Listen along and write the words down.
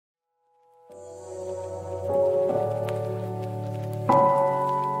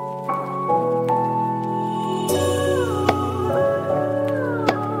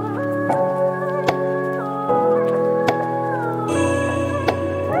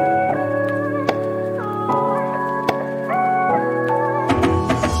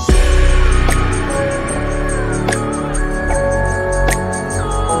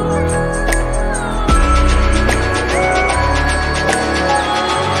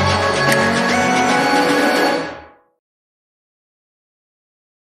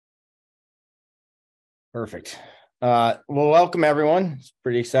Perfect. Well, welcome everyone. It's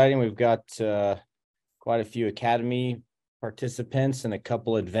pretty exciting. We've got quite a few Academy participants and a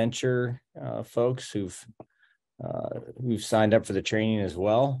couple adventure folks who've signed up for the training as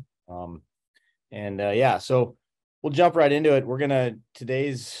well. Yeah, so we'll jump right into it.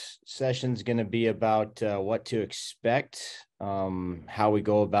 Today's session is gonna be about what to expect, how we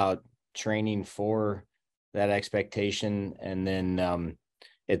go about training for that expectation, and then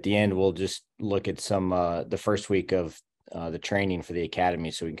at the end, we'll just look at some the first week of the training for the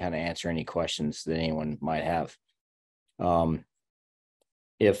Academy, so we can kind of answer any questions that anyone might have.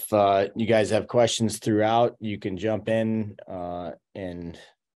 If you guys have questions throughout, you can jump in, and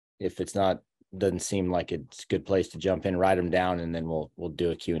if it's not, doesn't seem like it's a good place to jump in, write them down, and then we'll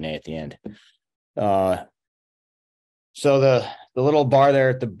do a Q&A at the end. So the little bar there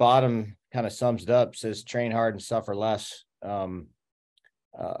at the bottom kind of sums it up, says train hard and suffer less.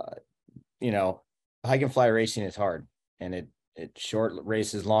 Hike and fly racing is hard, and it short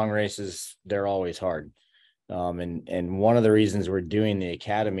races, long races, they're always hard. And one of the reasons we're doing the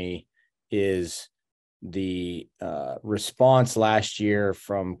Academy is the response last year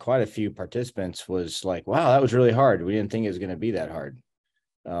from quite a few participants was like, wow, that was really hard. We didn't think it was going to be that hard.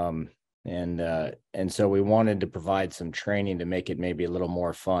 And so we wanted to provide some training to make it maybe a little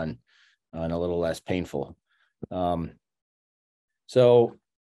more fun and a little less painful. So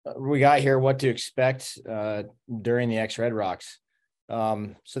we got here what to expect during the XRedRocks.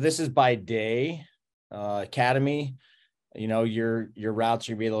 So this is by day. Academy, your routes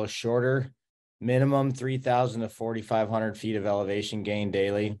are gonna be a little shorter, minimum 3,000 to 4,500 feet of elevation gain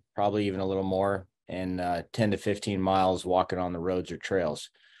daily, probably even a little more, and 10 to 15 miles walking on the roads or trails.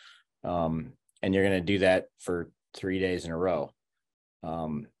 And you're going to do that for 3 days in a row.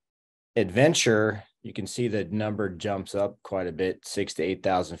 Adventure, you can see the number jumps up quite a bit, 6,000 to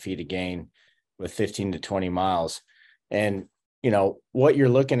 8,000 feet of gain with 15 to 20 miles. And, what you're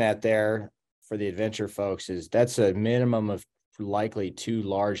looking at there for the adventure folks is that's a minimum of likely 2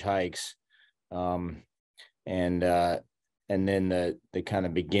 large hikes. And then the kind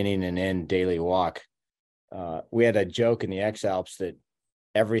of beginning and end daily walk. We had a joke in the X-Alps that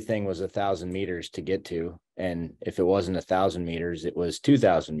everything was 1,000 meters to get to. And if it wasn't 1,000 meters, it was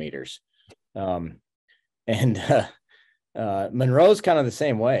 2,000 meters. Monroe's kind of the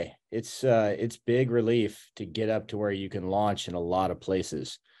same way. It's big relief to get up to where you can launch in a lot of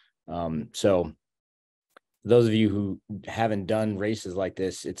places. So those of you who haven't done races like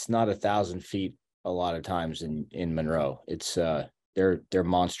this, it's not 1,000 feet a lot of times in Monroe. It's they're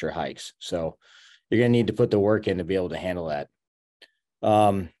monster hikes. So you're going to need to put the work in to be able to handle that.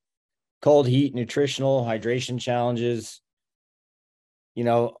 Cold, heat, nutritional, hydration challenges,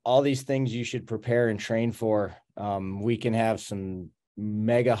 all these things you should prepare and train for. We can have some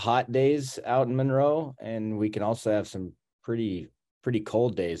mega hot days out in Monroe, and we can also have some pretty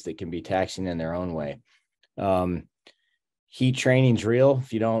cold days that can be taxing in their own way. Heat training's real.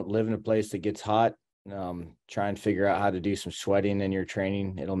 If you don't live in a place that gets hot, try and figure out how to do some sweating in your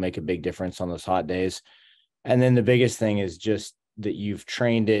training. It'll make a big difference on those hot days. And then the biggest thing is just that you've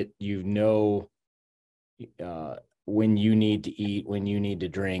trained it, when you need to eat, when you need to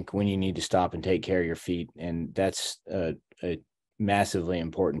drink, when you need to stop and take care of your feet. And that's a massively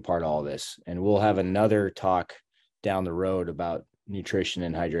important part of all this. And we'll have another talk down the road about nutrition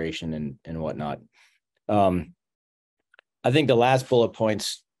and hydration and whatnot. I think the last bullet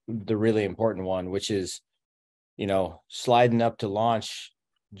point's the really important one, which is, sliding up to launch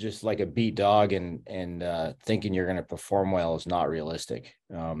just like a beat dog and thinking you're going to perform well is not realistic.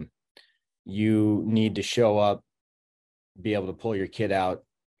 You need to show up, be able to pull your kid out,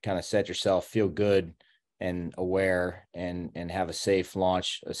 kind of set yourself, feel good and aware, and have a safe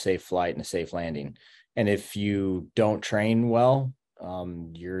launch, a safe flight, and a safe landing. And if you don't train well,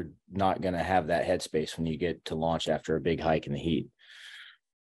 you're not going to have that headspace when you get to launch after a big hike in the heat.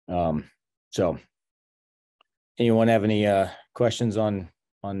 So anyone have any questions on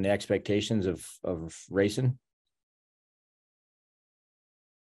the expectations of racing?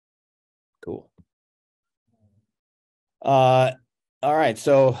 Cool. All right.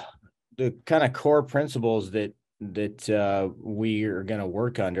 So the kind of core principles that we are going to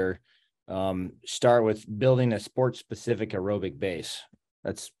work under start with building a sport specific aerobic base.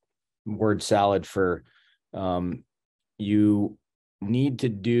 That's word salad for you need to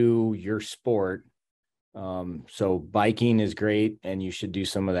do your sport. So biking is great, and you should do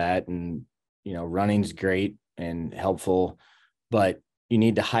some of that, and running's great and helpful, but you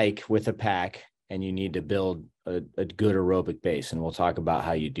need to hike with a pack, and you need to build a good aerobic base, and we'll talk about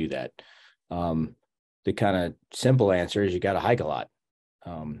how you do that. The kind of simple answer is you got to hike a lot.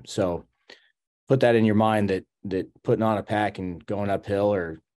 So put that in your mind that putting on a pack and going uphill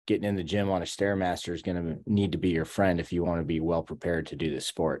or getting in the gym on a Stairmaster is going to need to be your friend if you want to be well prepared to do this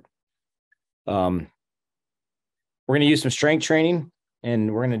sport. We're going to use some strength training,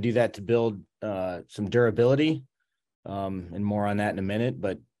 and we're going to do that to build some durability, and more on that in a minute.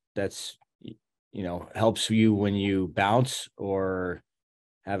 But that's, helps you when you bounce or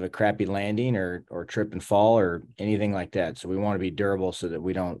have a crappy landing or trip and fall or anything like that. So we want to be durable so that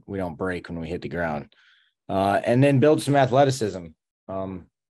we don't break when we hit the ground. And then build some athleticism.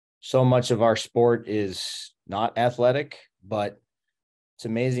 So much of our sport is not athletic, but it's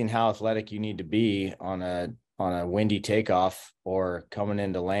amazing how athletic you need to be on a windy takeoff or coming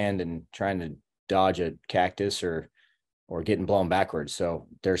into land and trying to dodge a cactus or getting blown backwards. So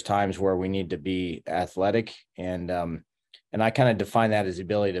there's times where we need to be athletic, and I kind of define that as the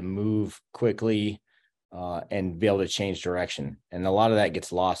ability to move quickly and be able to change direction. And a lot of that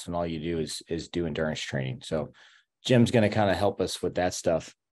gets lost when all you do is do endurance training. So Jim's going to kind of help us with that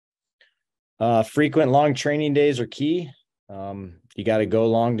stuff. Frequent long training days are key. You got to go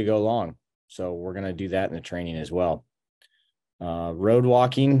long to go long. So we're going to do that in the training as well. Road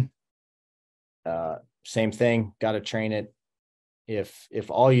walking, same thing, got to train it. If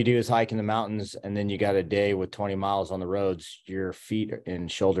all you do is hike in the mountains and then you got a day with 20 miles on the roads, your feet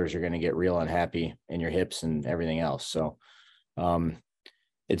and shoulders are going to get real unhappy, and your hips and everything else. So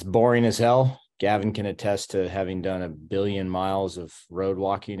it's boring as hell. Gavin can attest to having done 1 billion miles of road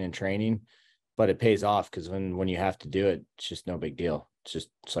walking and training, but it pays off because when you have to do it, it's just no big deal. It's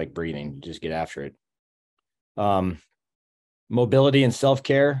like breathing. You just get after it. Mobility and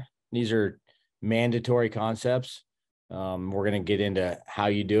self-care. These are mandatory concepts. We're going to get into how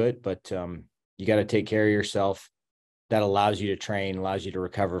you do it, but you got to take care of yourself. That allows you to train, allows you to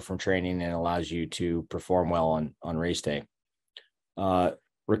recover from training, and allows you to perform well on race day.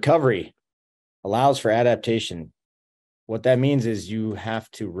 Recovery allows for adaptation. What that means is you have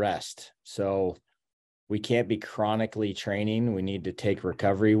to rest. So we can't be chronically training. We need to take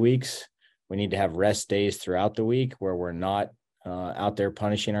recovery weeks. We need to have rest days throughout the week where we're not out there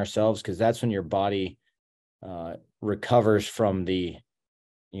punishing ourselves, because that's when your body recovers from the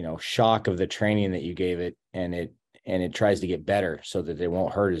shock of the training that you gave it, and it tries to get better so that it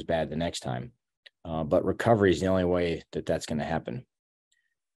won't hurt as bad the next time. But recovery is the only way that that's going to happen.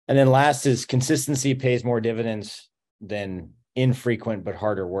 And then last is consistency pays more dividends than infrequent but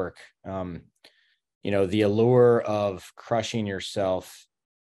harder work. The allure of crushing yourself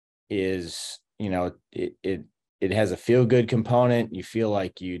is, it has a feel good component. You feel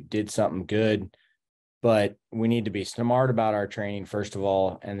like you did something good, but we need to be smart about our training, first of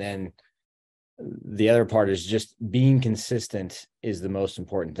all. And then the other part is just being consistent is the most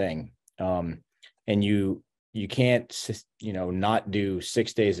important thing. And you can't, not do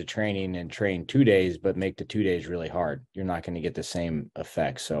 6 days of training and train 2 days, but make the 2 days really hard. You're not going to get the same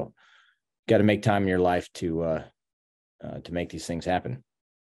effect. So got to make time in your life to make these things happen.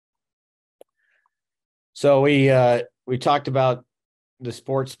 So we talked about the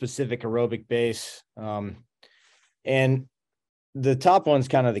sports specific aerobic base. And the top one's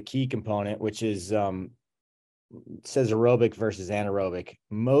kind of the key component, which is, it says aerobic versus anaerobic.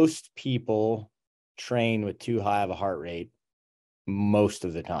 Most people train with too high of a heart rate most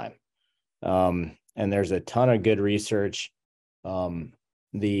of the time. And there's a ton of good research.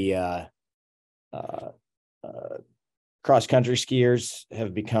 The cross-country skiers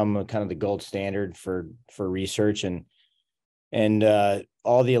have become kind of the gold standard for research, and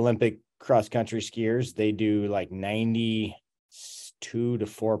all the Olympic cross-country skiers, they do like 92 to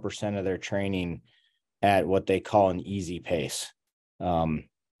 4% of their training at what they call an easy pace.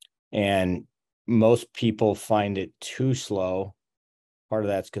 And most people find it too slow. Part of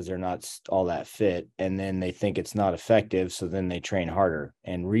that's because they're not all that fit, and then they think it's not effective, so then they train harder.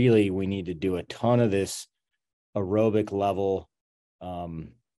 And really, we need to do a ton of this aerobic level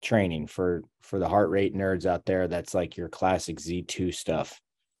training for the heart rate nerds out there. That's like your classic Z2 stuff.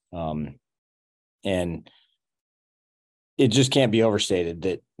 And it just can't be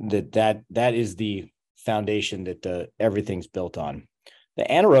overstated that is the foundation that everything's built on. The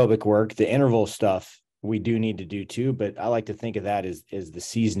anaerobic work, the interval stuff, we do need to do too, but I like to think of that as the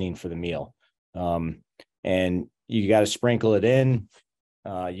seasoning for the meal. And you got to sprinkle it in.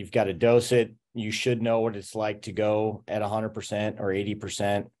 You've got to dose it. You should know what it's like to go at 100% or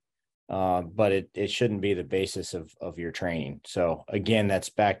 80%. But it shouldn't be the basis of your training. So again, that's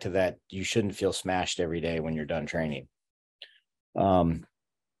back to that. You shouldn't feel smashed every day when you're done training. The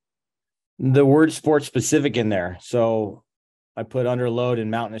word sport specific in there. So I put under load in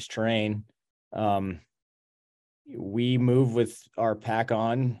mountainous terrain. We move with our pack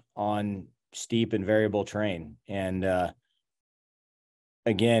on steep and variable terrain. And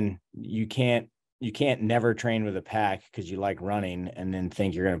again, you can't never train with a pack because you like running and then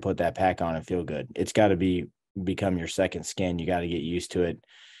think you're going to put that pack on and feel good. It's got to become your second skin. You got to get used to it.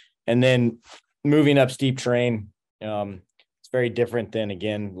 And then moving up steep terrain, it's very different than,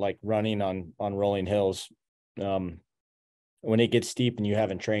 again, like running on rolling hills. When it gets steep and you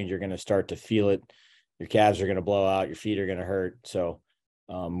haven't trained, you're going to start to feel it. Your calves are going to blow out. Your feet are going to hurt. So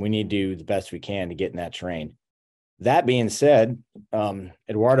we need to do the best we can to get in that terrain. That being said,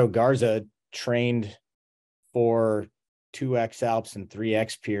 Eduardo Garza trained for 2 X-Alps and 3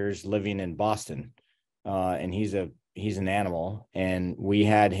 X-Piers living in Boston. And he's an animal. And we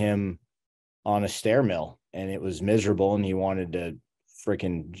had him on a stair mill, and it was miserable. And he wanted to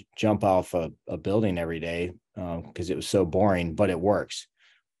freaking jump off a building every day because it was so boring, but it works.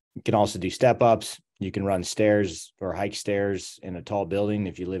 You can also do step ups. You can run stairs or hike stairs in a tall building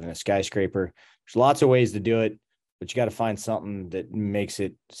if you live in a skyscraper. There's lots of ways to do it, but you got to find something that makes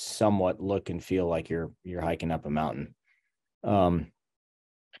it somewhat look and feel like you're hiking up a mountain. I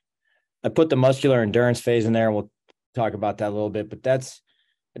put the muscular endurance phase in there, and we'll talk about that a little bit, but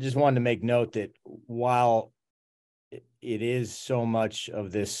I just wanted to make note that while it is so much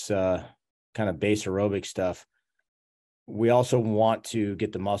of this kind of base aerobic stuff, we also want to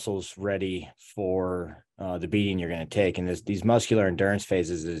get the muscles ready for the beating you're going to take. And these muscular endurance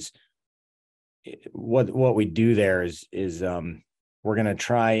phases is what we do there is we're going to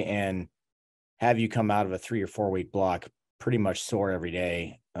try and have you come out of a 3 or 4 week block pretty much sore every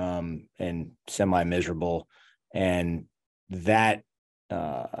day and semi-miserable. And that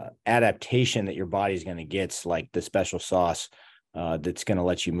adaptation that your body's going to get's like the special sauce that's going to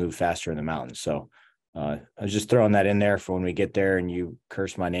let you move faster in the mountains. So I was just throwing that in there for when we get there and you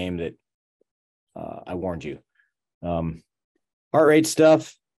curse my name that I warned you. Heart rate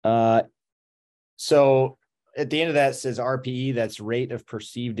stuff. So at the end of that says RPE, that's rate of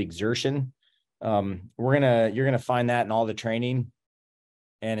perceived exertion. You're going to find that in all the training.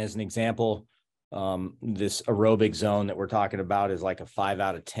 And as an example, this aerobic zone that we're talking about is like a 5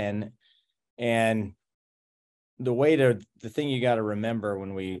 out of 10. And the thing you got to remember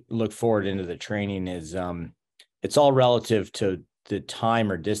when we look forward into the training is it's all relative to the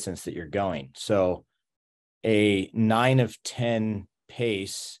time or distance that you're going. So a 9 of 10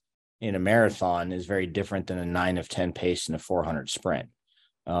 pace in a marathon is very different than a 9 of 10 pace in a 400 sprint.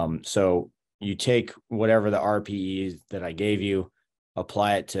 So you take whatever the RPE is that I gave you,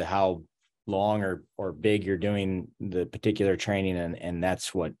 apply it to how long or big you're doing the particular training, and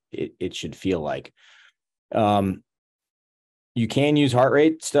that's what it should feel like. You can use heart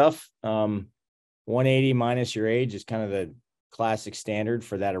rate stuff. 180 minus your age is kind of the classic standard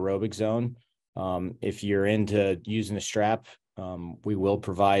for that aerobic zone. If you're into using a strap, we will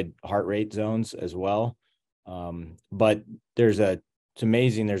provide heart rate zones as well. But it's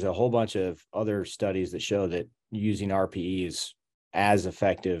amazing. There's a whole bunch of other studies that show that using RPE is as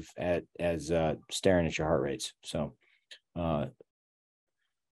effective as staring at your heart rates. So, and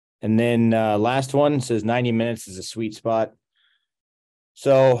then last one says 90 minutes is a sweet spot.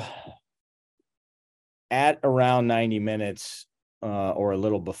 So at around 90 minutes or a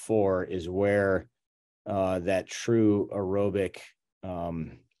little before is where that true aerobic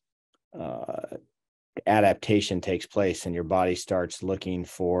adaptation takes place, and your body starts looking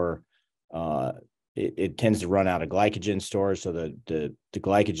for it tends to run out of glycogen stores. So the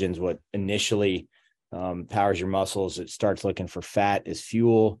glycogen is what initially powers your muscles. It starts looking for fat as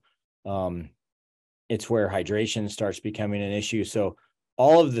fuel. It's where hydration starts becoming an issue. So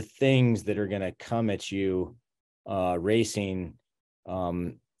all of the things that are going to come at you racing,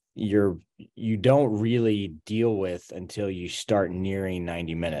 you don't really deal with until you start nearing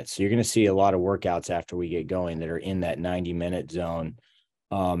 90 minutes. So you're going to see a lot of workouts after we get going that are in that 90-minute zone.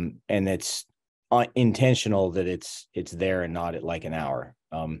 And it's intentional that it's there and not at like an hour.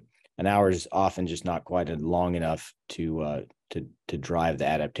 An hour is often just not quite long enough to drive the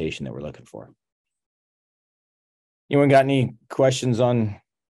adaptation that we're looking for. Anyone got any questions on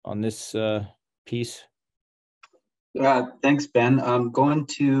this piece? Thanks, Ben. Going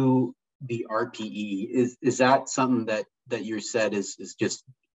to the RPE, is that something that you said is just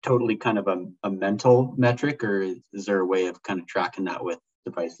totally kind of a mental metric, or is there a way of kind of tracking that with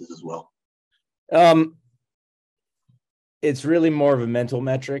devices as well? It's really more of a mental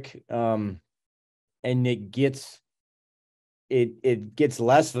metric, and it gets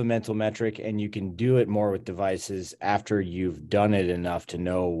less of a mental metric, and you can do it more with devices after you've done it enough to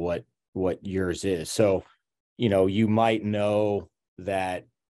know what yours is. So, you might know that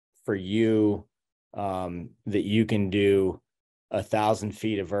for you, that you can do 1,000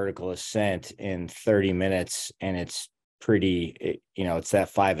 feet of vertical ascent in 30 minutes, and it's pretty, it's that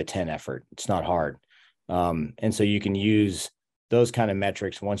 5 to 10 effort. It's not hard. And so you can use those kind of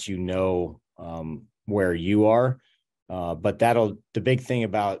metrics once you know where you are. But the big thing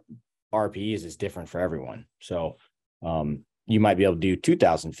about RPEs is different for everyone. So you might be able to do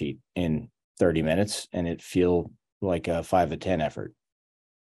 2,000 feet in 30 minutes and it feel like a 5 to 10 effort.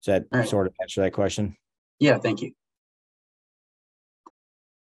 Does that sort of answer that question? Yeah, thank you.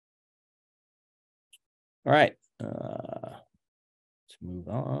 All right. Let's move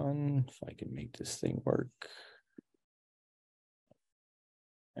on. If I can make this thing work.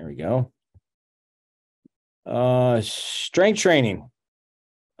 There we go. Strength training.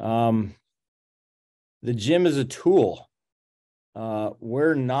 The gym is a tool.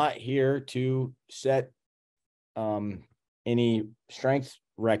 We're not here to set any strength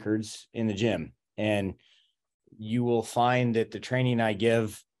records in the gym. And you will find that the training I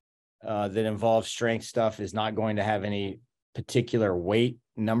give that involves strength stuff is not going to have any particular weight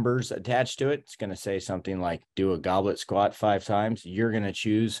numbers attached to it. It's going to say something like do a goblet squat 5 times. You're going to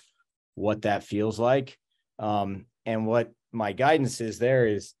choose what that feels like. And what my guidance is there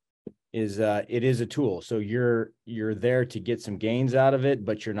is it is a tool. So you're there to get some gains out of it,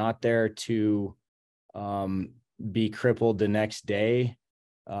 but you're not there to be crippled the next day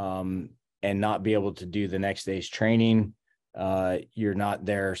and not be able to do the next day's training. You're not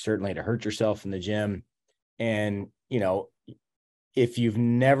there certainly to hurt yourself in the gym. And, if you've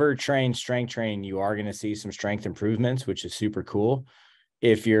never trained strength training, you are going to see some strength improvements, which is super cool.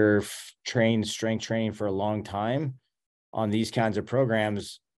 If you're trained strength training for a long time on these kinds of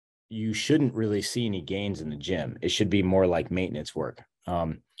programs, you shouldn't really see any gains in the gym. It should be more like maintenance work.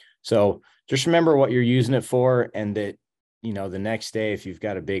 So just remember what you're using it for, and that, the next day, if you've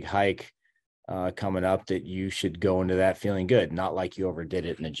got a big hike coming up, that you should go into that feeling good, not like you overdid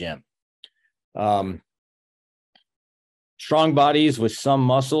it in the gym. Strong bodies with some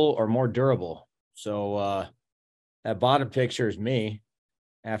muscle are more durable. So that bottom picture is me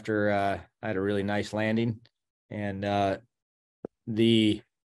after I had a really nice landing. And the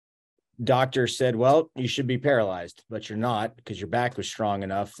doctor said, well, you should be paralyzed, but you're not, because your back was strong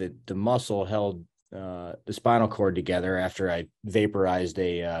enough that the muscle held the spinal cord together after I vaporized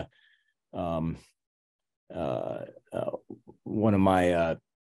one of my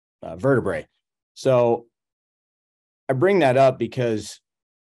vertebrae. So I bring that up because,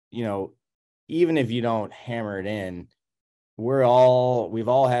 even if you don't hammer it in, we've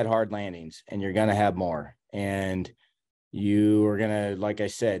all had hard landings, and you're going to have more. And you are going to, like I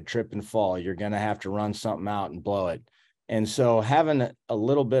said, trip and fall. You're going to have to run something out and blow it. And so having a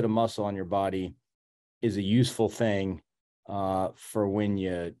little bit of muscle on your body is a useful thing for when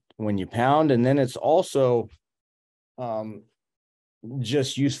you pound. And then it's also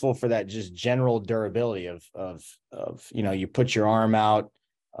just useful for that just general durability of you put your arm out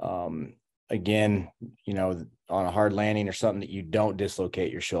again, on a hard landing or something, that you don't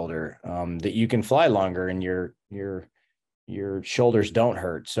dislocate your shoulder, that you can fly longer and your shoulders don't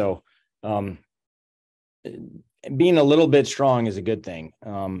hurt. So being a little bit strong is a good thing.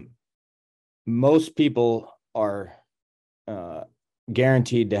 Most people are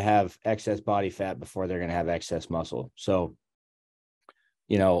guaranteed to have excess body fat before they're going to have excess muscle. So,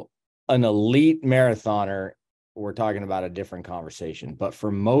 an elite marathoner, we're talking about a different conversation. But for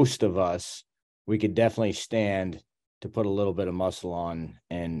most of us, we could definitely stand to put a little bit of muscle on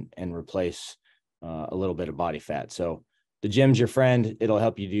and replace a little bit of body fat. So the gym's your friend. It'll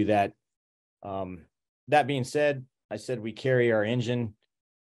help you do that. That being said, I said we carry our engine.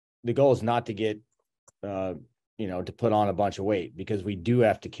 The goal is not to get, to put on a bunch of weight, because we do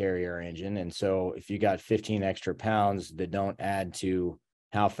have to carry our engine. And so if you got 15 extra pounds that don't add to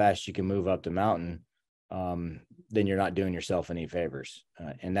how fast you can move up the mountain, then you're not doing yourself any favors.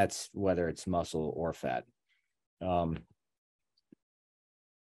 And that's whether it's muscle or fat.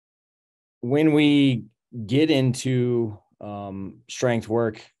 When we get into strength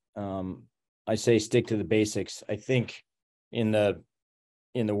work, I say stick to the basics. I think in the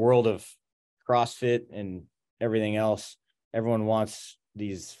world of CrossFit and everything else, everyone wants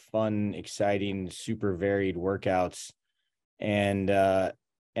these fun, exciting, super varied workouts.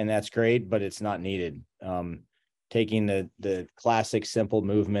 And that's great, but it's not needed. Taking the classic simple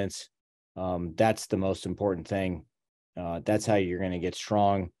movements, that's the most important thing. That's how you're going to get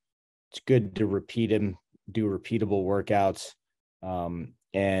strong. It's good to repeat them, do repeatable workouts.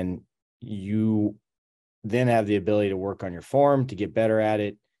 And you then have the ability to work on your form to get better at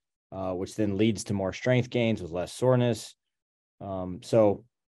it, which then leads to more strength gains with less soreness. So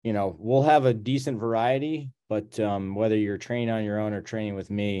we'll have a decent variety, but whether you're training on your own or training with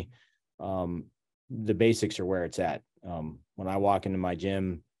me, the basics are where it's at. When I walk into my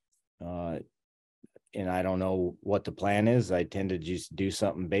gym, and I don't know what the plan is, I tend to just do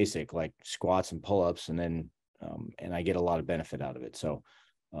something basic like squats and pull-ups, and then and I get a lot of benefit out of it. So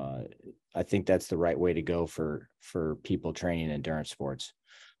I think that's the right way to go for people training endurance sports.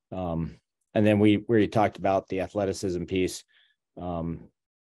 And then we talked about the athleticism piece.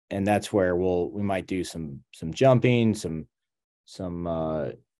 And that's where we might do some jumping, some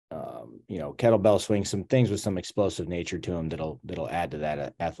kettlebell swings, some things with some explosive nature to them that'll add to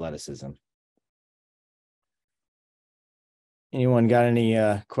that athleticism. Anyone got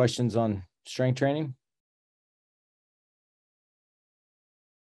any questions on strength training?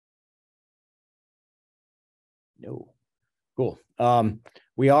 No. Cool.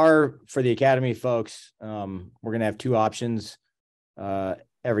 We are, for the Academy folks, we're going to have two options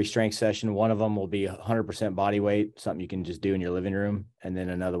every strength session. One of them will be 100% body weight, something you can just do in your living room. And then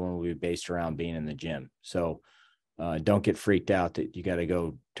another one will be based around being in the gym. So don't get freaked out that you got to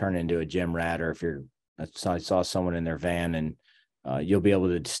go turn into a gym rat, or if I saw someone in their van, and you'll be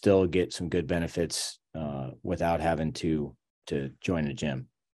able to still get some good benefits without having to join a gym.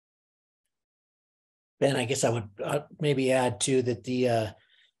 Ben, I guess I would maybe add too that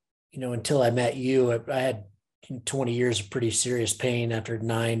until I met you, I had 20 years of pretty serious pain after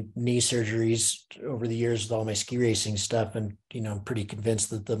 9 knee surgeries over the years with all my ski racing stuff. And, I'm pretty convinced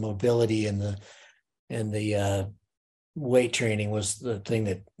that the mobility and the weight training was the thing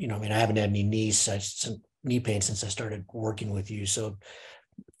that, I haven't had any knee pain since I started working with you. So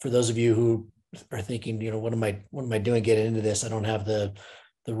for those of you who are thinking, what am I doing getting into this? I don't have the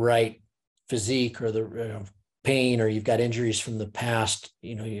right physique or the pain, or you've got injuries from the past,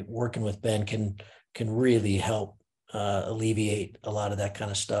 working with Ben can really help alleviate a lot of that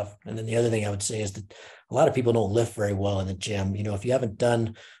kind of stuff. And then the other thing I would say is that a lot of people don't lift very well in the gym. If you haven't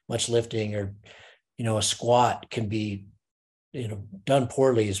done much lifting, or, a squat can be, done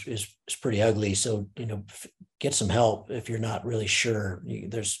poorly is pretty ugly. So, get some help if you're not really sure.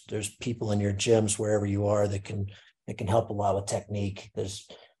 There's people in your gyms wherever you are that can help a lot with technique. It's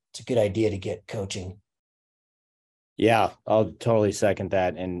a good idea to get coaching. Yeah, I'll totally second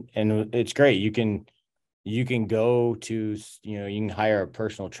that. And it's great. You can go to, you can hire a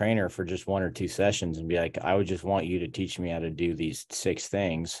personal trainer for just 1 or 2 sessions and be like, I would just want you to teach me how to do these 6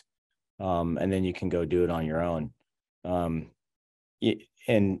 things. And then you can go do it on your own. And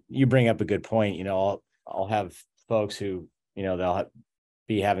you bring up a good point. I'll have folks who, they'll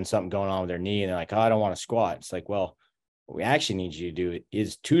be having something going on with their knee, and they're like, oh, I don't want to squat. It's like, well, what we actually need you to do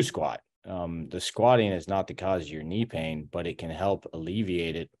is to squat. The squatting is not the cause of your knee pain, but it can help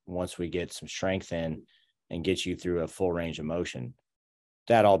alleviate it once we get some strength in and get you through a full range of motion.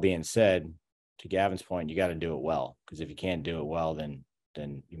 That all being said, to Gavin's point, you got to do it well, because if you can't do it well, then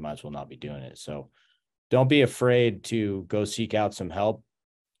you might as well not be doing it. So don't be afraid to go seek out some help.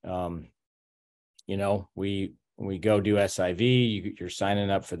 We go do SIV, you're signing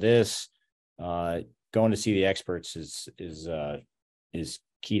up for this. Going to see the experts is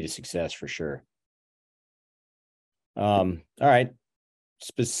key to success for sure. All right.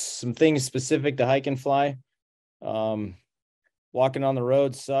 Some things specific to hike and fly. Walking on the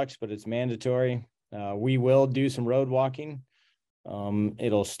road sucks, but it's mandatory. We will do some road walking.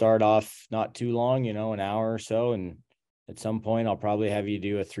 It'll start off not too long, an hour or so. And at some point I'll probably have you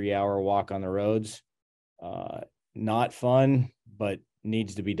do a 3-hour walk on the roads. Not fun, but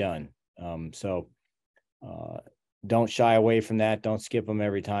needs to be done. So don't shy away from that. Don't skip them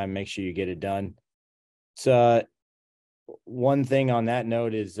every time. Make sure you get it done. So one thing on that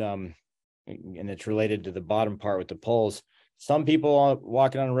note is, and it's related to the bottom part with the poles. Some people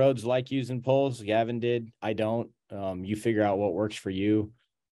walking on roads like using poles. Gavin did. I don't. You figure out what works for you.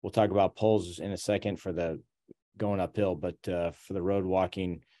 We'll talk about poles in a second for the going uphill, but for the road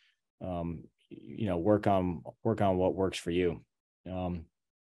walking, work on what works for you.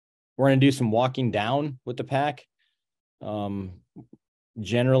 We're going to do some walking down with the pack.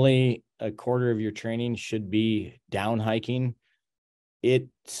 Generally, a quarter of your training should be down hiking. It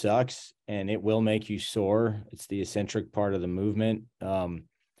sucks and it will make you sore. It's the eccentric part of the movement.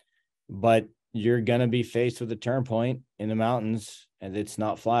 But you're going to be faced with a turn point in the mountains, and it's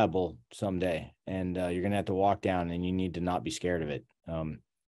not flyable someday. And you're going to have to walk down, and you need to not be scared of it.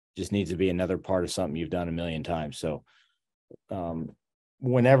 Just needs to be another part of something you've done a million times. So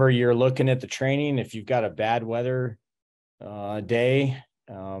whenever you're looking at the training, if you've got a bad weather day,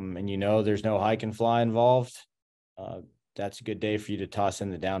 and there's no hike and fly involved, that's a good day for you to toss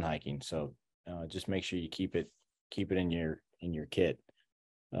in the down hiking. So just make sure you keep it in your kit.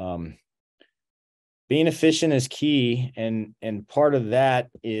 being efficient is key. And part of that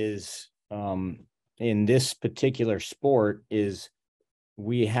is, in this particular sport, is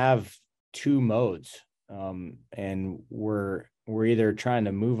we have two modes. And we're either trying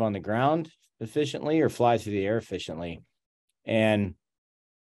to move on the ground efficiently or fly through the air efficiently. And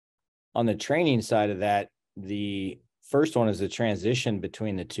on the training side of that, the first one is the transition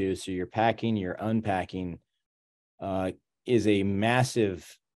between the two. So your packing, your unpacking, is a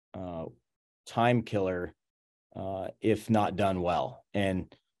massive time killer if not done well.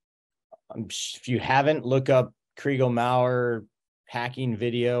 And if you haven't, look up Kriegel Maurer hacking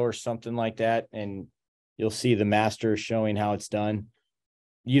video or something like that, and you'll see the master showing how it's done.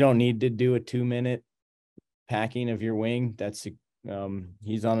 You don't need to do a 2-minute packing of your wing. That's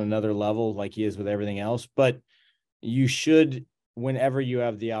he's on another level like he is with everything else. But you should, whenever you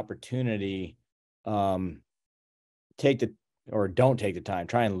have the opportunity, don't take the time,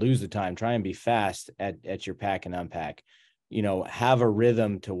 try and lose the time, try and be fast at your pack and unpack. Have a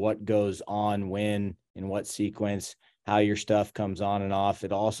rhythm to what goes on when, in what sequence, how your stuff comes on and off.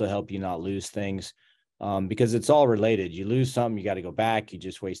 It'll also help you not lose things, because it's all related. You lose something, you got to go back. You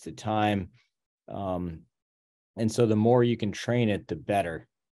just wasted time. And so the more you can train it, the better.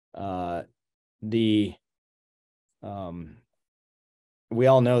 We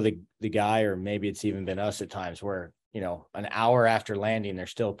all know the guy, or maybe it's even been us at times, where, an hour after landing, they're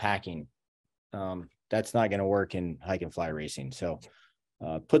still packing. That's not going to work in hike and fly racing. So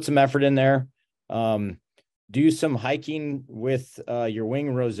put some effort in there. Do some hiking with your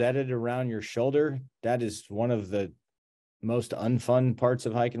wing rosetted around your shoulder. That is one of the most unfun parts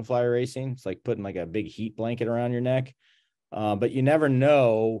of hike and fly racing. It's like putting like a big heat blanket around your neck. But you never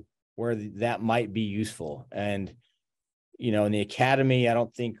know where that might be useful. And, in the academy, I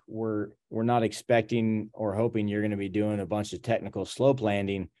don't think we're not expecting or hoping you're going to be doing a bunch of technical slope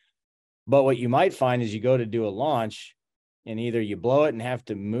landing. But what you might find is you go to do a launch and either you blow it and have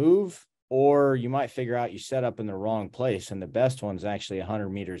to move, or you might figure out you set up in the wrong place. And the best one's actually 100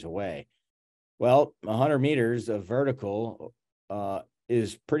 meters away. Well, 100 meters of vertical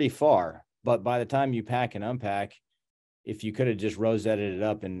is pretty far. But by the time you pack and unpack, if you could have just rosetted it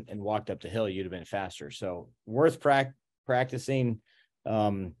up and walked up the hill, you'd have been faster. So worth practicing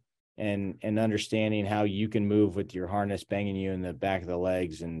and understanding how you can move with your harness banging you in the back of the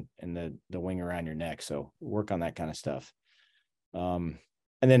legs and the wing around your neck. So work on that kind of stuff.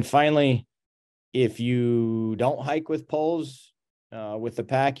 And then finally, if you don't hike with poles with the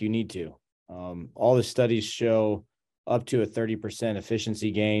pack, you need to. All the studies show up to a 30%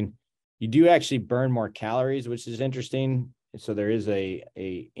 efficiency gain. You do actually burn more calories, which is interesting. So there is a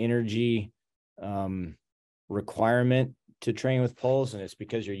energy requirement to train with poles, and it's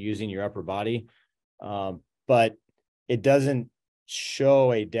because you're using your upper body. But it doesn't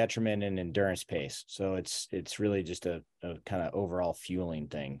show a detriment in endurance pace. So it's really just a kind of overall fueling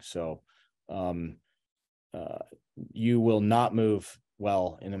thing. So you will not move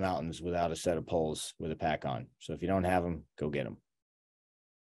well in the mountains without a set of poles with a pack on. So if you don't have them, go get them.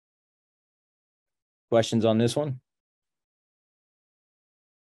 Questions on this one?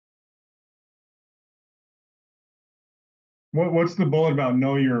 What's the bullet about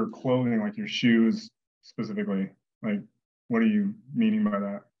know your clothing, like your shoes specifically? Like, what are you meaning by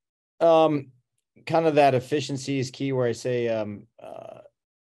that? Kind of that efficiency is key, where I say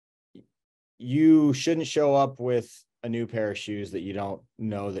you shouldn't show up with a new pair of shoes that you don't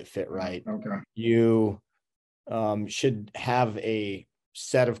know that fit right. Okay. You should have a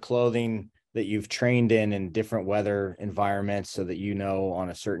set of clothing that you've trained in different weather environments, so that on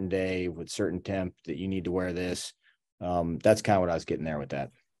a certain day with certain temp that you need to wear this. That's kind of what I was getting there with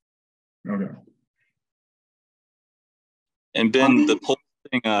that. Okay. And Ben, the pole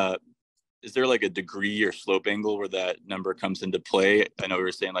thing, is there like a degree or slope angle where that number comes into play? I know we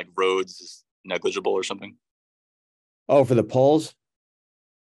were saying like roads is negligible or something. Oh, for the poles?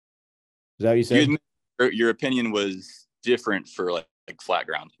 Is that what you said? Your opinion was different for like flat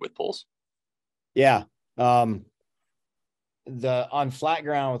ground with poles. Yeah. On flat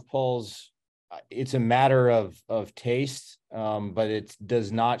ground with poles, it's a matter of taste, but it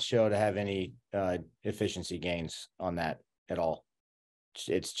does not show to have any efficiency gains on that at all.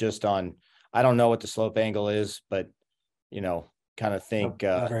 It's just on, I don't know what the slope angle is, but kind of think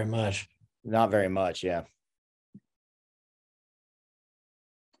Not very much. Not very much, yeah.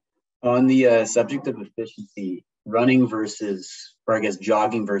 On the subject of efficiency, running versus, or I guess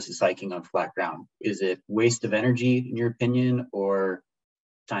jogging versus hiking on flat ground, is it waste of energy in your opinion, or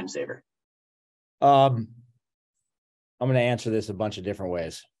time saver? I'm going to answer this a bunch of different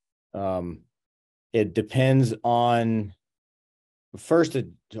ways. It depends on first, it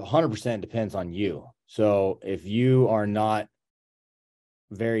 100% depends on you. So if you are not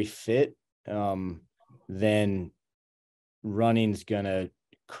very fit, then running's gonna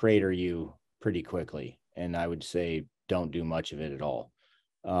crater you pretty quickly. And I would say don't do much of it at all.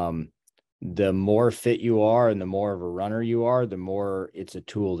 The more fit you are and the more of a runner you are, the more it's a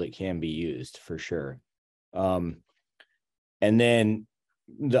tool that can be used for sure. And then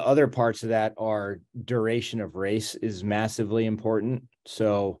the other parts of that are duration of race is massively important.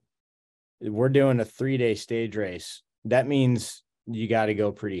 So we're doing a 3-day stage race. That means you got to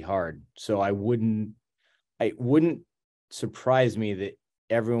go pretty hard. So it wouldn't surprise me that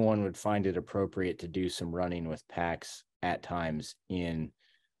everyone would find it appropriate to do some running with packs at times in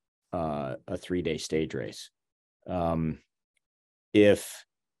a 3-day stage race. If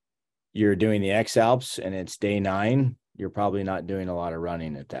you're doing the X-Alps and it's day 9, you're probably not doing a lot of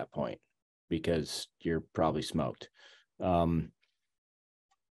running at that point because you're probably smoked.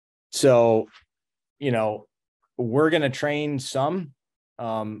 So, we're going to train some.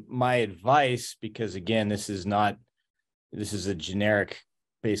 My advice, because again, this is a generic,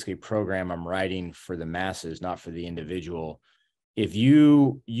 basically program I'm writing for the masses, not for the individual. If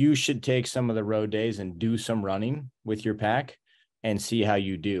you should take some of the road days and do some running with your pack and see how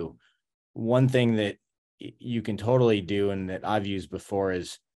you do. One thing that you can totally do and that I've used before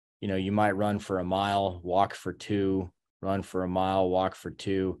is, you might run for a mile, walk for 2, run for a mile, walk for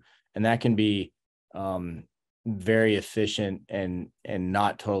 2. And that can be very efficient and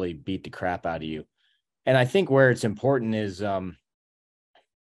not totally beat the crap out of you. And I think where it's important is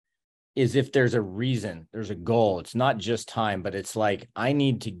if there's a reason, there's a goal. It's not just time, but it's like, I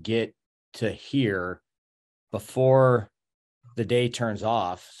need to get to here before the day turns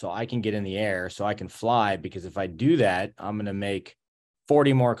off so I can get in the air, so I can fly, because if I do that, I'm going to make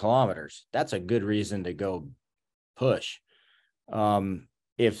 40 more kilometers. That's a good reason to go push.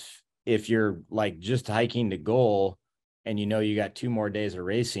 If you're like just hiking to goal and you got 2 more days of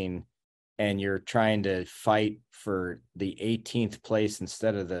racing and you're trying to fight for the 18th place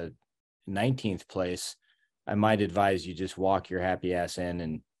instead of the 19th place, I might advise you just walk your happy ass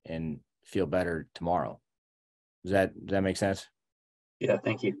in and feel better tomorrow. Does that make sense? Yeah,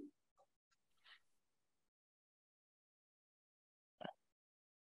 thank you.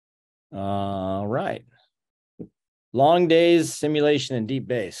 All right. Long days, simulation, and deep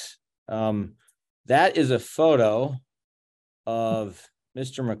base. That is a photo of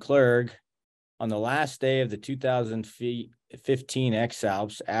Mr. McClurg on the last day of the 2015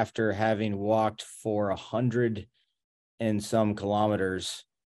 X-Alps after having walked for 100 and some kilometers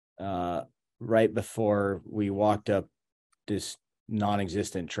right before we walked up this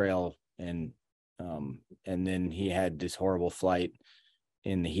non-existent trail, and then he had this horrible flight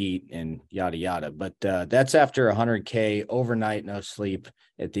in the heat and yada yada. But that's after 100K overnight, no sleep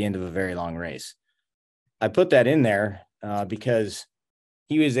at the end of a very long race. I put that in there because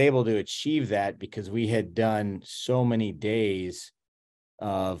he was able to achieve that because we had done so many days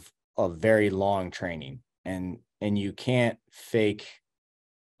of very long training, and you can't fake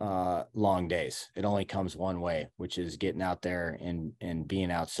long days. It only comes one way, which is getting out there and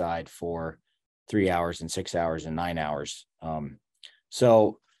being outside for 3 hours and 6 hours and 9 hours.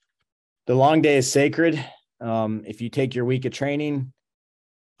 So the long day is sacred. If you take your week of training,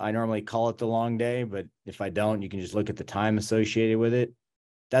 I normally call it the long day, but if I don't, you can just look at the time associated with it.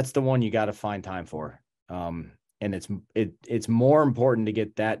 That's the one you got to find time for. And it's more important to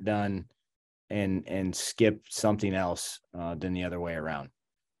get that done and skip something else than the other way around.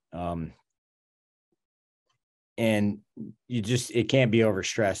 And it can't be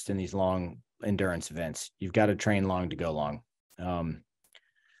overstressed in these long endurance events. You've got to train long to go long.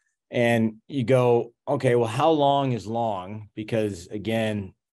 And you go, okay, well, how long is long? Because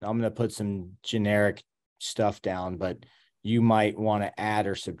again, I'm going to put some generic stuff down, but you might want to add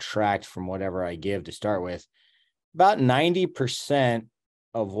or subtract from whatever I give to start with. About 90%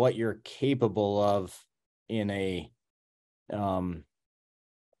 of what you're capable of in a, I'll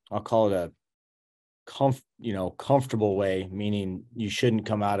call it a comfortable way, meaning you shouldn't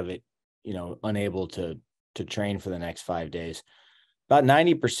come out of it, unable to train for the next 5 days. About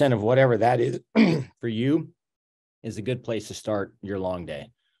 90% of whatever that is for you is a good place to start your long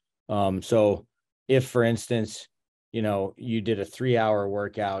day. So if, for instance, you did a 3-hour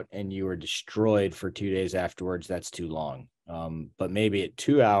workout and you were destroyed for 2 days afterwards, that's too long. But maybe at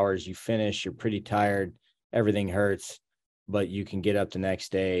 2 hours, you finish, you're pretty tired, everything hurts, but you can get up the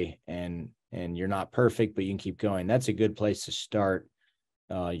next day and you're not perfect, but you can keep going. That's a good place to start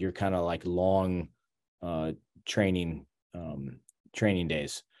your kind of like long training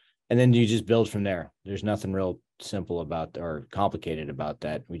days. and then you just build from there. There's nothing real simple about or complicated about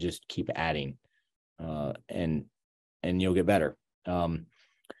that. We just keep adding, and you'll get better.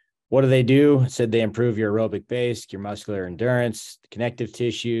 What do they do? It said they improve your aerobic base, your muscular endurance, connective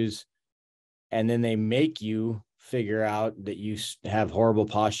tissues, and then they make you figure out that you have horrible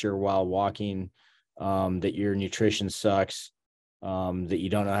posture while walking, that your nutrition sucks, that you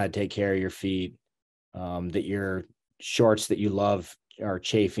don't know how to take care of your feet, that your shorts that you love are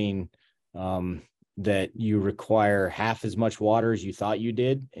chafing, that you require half as much water as you thought you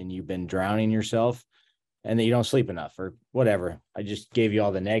did, and you've been drowning yourself, and that you don't sleep enough or whatever. I just gave you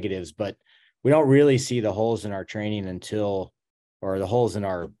all the negatives, but we don't really see the holes in our training or the holes in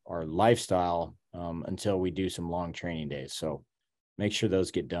our lifestyle until we do some long training days. So make sure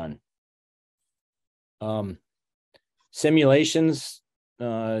those get done. Simulations,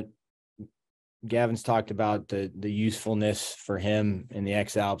 Gavin's talked about the usefulness for him in the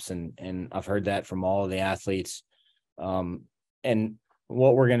X-Alps, and I've heard that from all of the athletes. And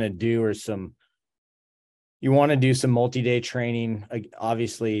what we're going to do are you want to do some multi-day training.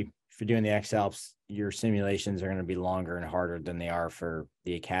 Obviously, if you're doing the X-Alps, your simulations are going to be longer and harder than they are for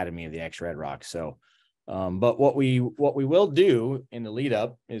the Academy of the XRedRocks. So, but what we will do in the lead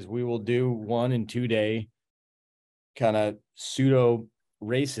up is we will do 1 and 2 day kind of pseudo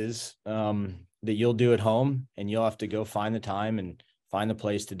races that you'll do at home, and you'll have to go find the time and find the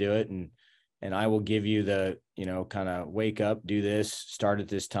place to do it. And I will give you the, kind of wake up, do this, start at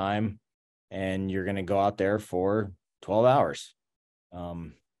this time, and you're going to go out there for 12 hours,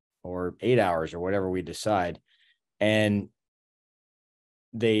 or 8 hours, or whatever we decide. And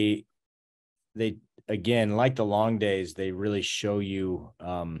they again, like the long days, they really show you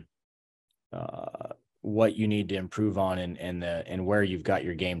what you need to improve on and where you've got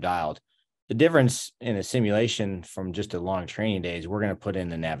your game dialed. The difference in a simulation from just a long training day is we're going to put in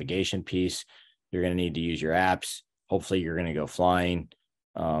the navigation piece. You're going to need to use your apps. Hopefully you're going to go flying.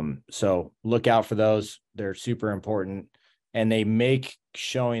 So look out for those. They're super important, and they make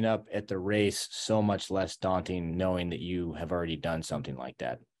showing up at the race so much less daunting, knowing that you have already done something like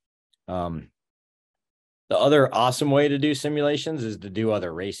that. The other awesome way to do simulations is to do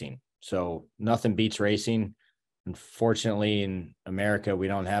other racing. So nothing beats racing. Unfortunately, in America, we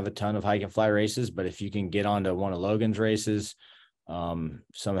don't have a ton of hike and fly races, but if you can get onto one of Logan's races,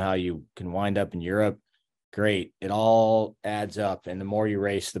 somehow you can wind up in Europe, great. It all adds up, and the more you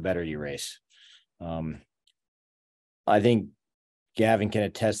race, the better you race. I think Gavin can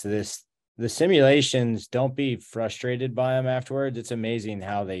attest to this. The simulations, don't be frustrated by them afterwards. It's amazing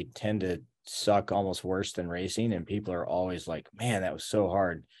how they tend to suck almost worse than racing, and people are always like, man, that was so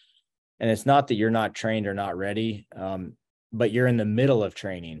hard. And it's not that you're not trained or not ready, but you're in the middle of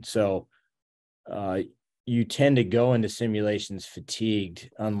training. So you tend to go into simulations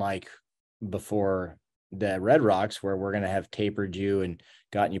fatigued, unlike before the Red Rocks, where we're going to have tapered you and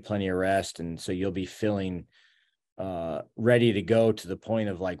gotten you plenty of rest. And so you'll be feeling ready to go to the point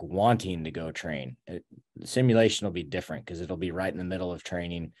of like wanting to go train. The simulation will be different because it'll be right in the middle of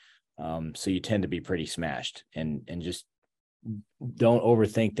training. So you tend to be pretty smashed, and just don't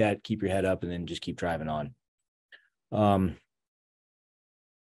overthink that. Keep your head up and then just keep driving on.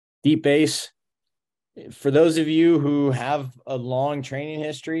 Deep base. For those of you who have a long training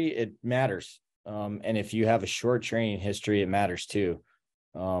history, it matters. And if you have a short training history, it matters too.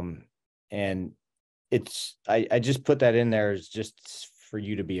 And I just put that in there as just for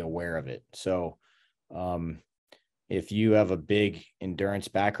you to be aware of it. So, if you have a big endurance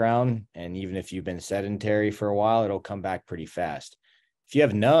background, and even if you've been sedentary for a while, it'll come back pretty fast. If you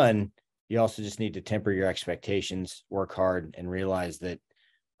have none, you also just need to temper your expectations, work hard, and realize that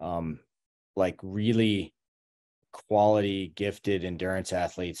like really quality, gifted endurance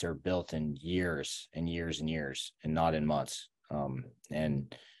athletes are built in years and years and years, and not in months.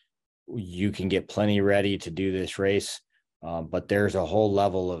 And you can get plenty ready to do this race, but there's a whole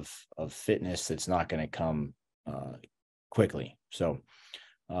level of fitness that's not going to come quickly. So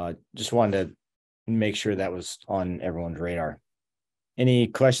just wanted to make sure that was on everyone's radar. Any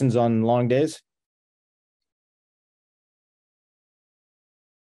questions on long days?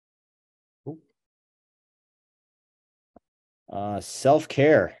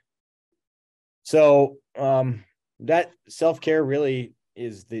 Self-care. So that self-care really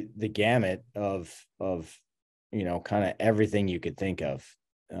is the gamut of kind of everything you could think of.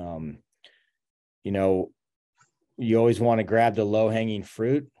 You always want to grab the low-hanging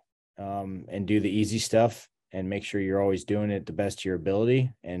fruit and do the easy stuff, and make sure you're always doing it the best of your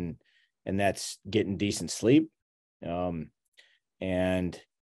ability, and that's getting decent sleep, and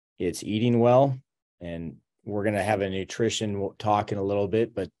it's eating well, and we're going to have a nutrition talk in a little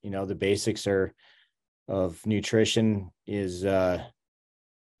bit, but the basics of nutrition is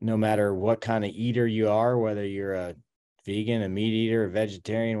no matter what kind of eater you are, whether you're a vegan, a meat eater, a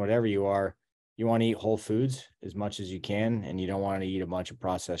vegetarian, whatever you are, you want to eat whole foods as much as you can, and you don't want to eat a bunch of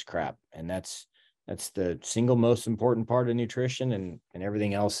processed crap. And that's the single most important part of nutrition, and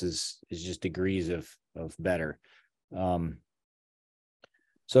everything else is just degrees of better.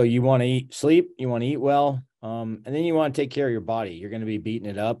 So you want to sleep, you want to eat well, and then you want to take care of your body. You're going to be beating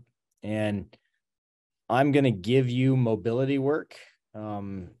it up, and I'm going to give you mobility work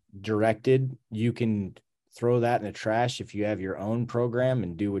directed. You can throw that in the trash if you have your own program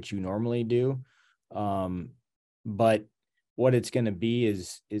and do what you normally do. But what it's going to be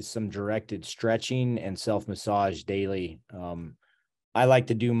is some directed stretching and self-massage daily. I like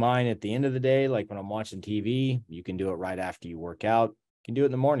to do mine at the end of the day, like when I'm watching TV. You can do it right after you work out. You can do it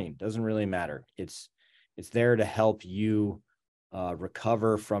in the morning. Doesn't really matter. It's there to help you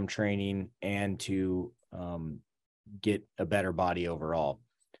recover from training and to get a better body overall.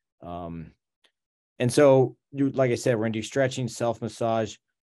 And so, like I said, we're going to do stretching, self-massage.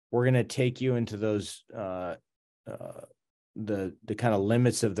 We're going to take you into those the kind of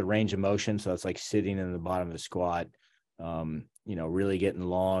limits of the range of motion. So it's like sitting in the bottom of the squat, really getting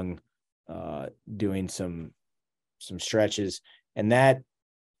long, doing some stretches, and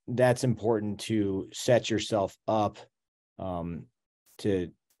that's important to set yourself up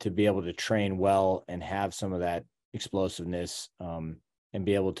to be able to train well and have some of that explosiveness and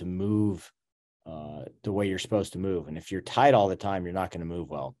be able to move the way you're supposed to move. And if you're tight all the time, you're not going to move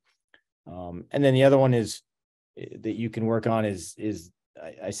well. And then the other one is that you can work on is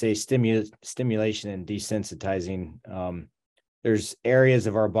I say stimulation and desensitizing. There's areas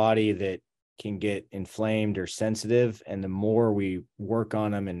of our body that can get inflamed or sensitive, and the more we work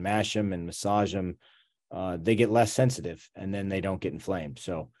on them and mash them and massage them, they get less sensitive, and then they don't get inflamed.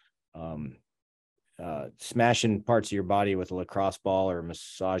 So smashing parts of your body with a lacrosse ball or a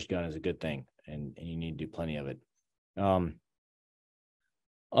massage gun is a good thing, and you need to do plenty of it.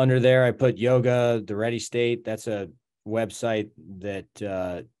 Under there, I put yoga, the Ready State. That's a website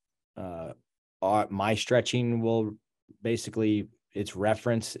that my stretching will basically, its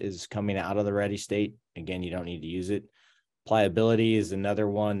reference is coming out of the Ready State. Again, you don't need to use it. Pliability is another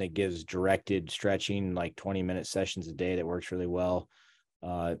one that gives directed stretching, like 20-minute sessions a day, that works really well.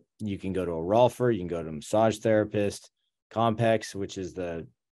 You can go to a rolfer, you can go to a massage therapist. Compex, which is the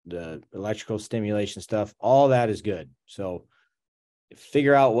electrical stimulation stuff, all that is good. So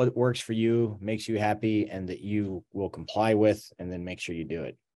figure out what works for you, makes you happy, and that you will comply with, and then make sure you do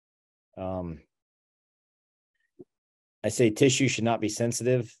it. I say tissue should not be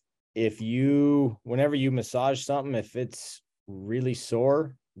sensitive. Whenever you massage something, if it's really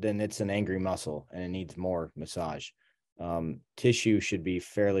sore, then it's an angry muscle and it needs more massage. Tissue should be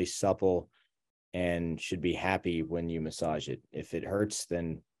fairly supple and should be happy when you massage it. If it hurts,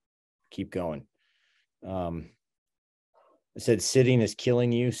 then keep going. I said sitting is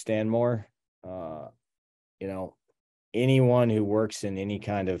killing you, stand more. Anyone who works in any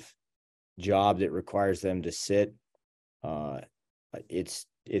kind of job that requires them to sit, it's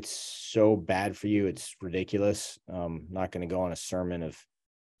so bad for you. It's ridiculous. Not going to go on a sermon of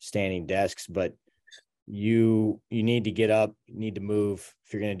standing desks, but you need to get up, you need to move.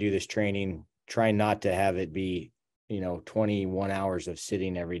 If you're going to do this training, try not to have it be, 21 hours of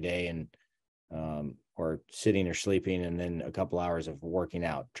sitting every day and, or sitting or sleeping, and then a couple hours of working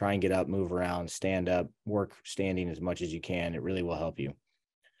out. Try and get up, move around, stand up, work standing as much as you can. It really will help you.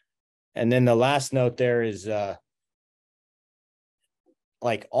 And then the last note there is,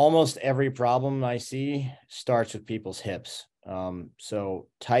 like almost every problem I see starts with people's hips. So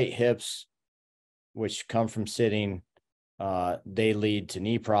tight hips, which come from sitting, they lead to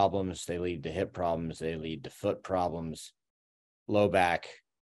knee problems, they lead to hip problems, they lead to foot problems, low back.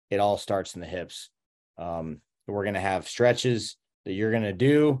 It all starts in the hips. We're going to have stretches that you're going to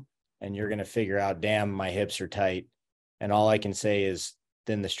do, and you're going to figure out, damn, my hips are tight. And all I can say is,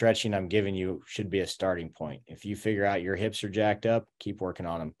 then the stretching I'm giving you should be a starting point. If you figure out your hips are jacked up, keep working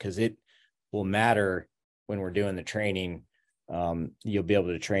on them, because it will matter when we're doing the training. You'll be able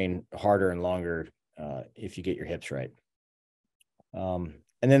to train harder and longer if you get your hips right. And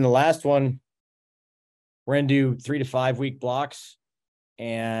then the last one, we're going to do 3 to 5 week blocks,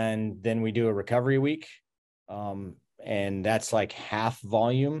 and then we do a recovery week. And that's like half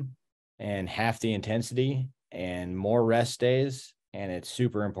volume and half the intensity and more rest days. And it's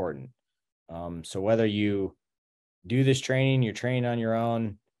super important. So whether you do this training, you're training on your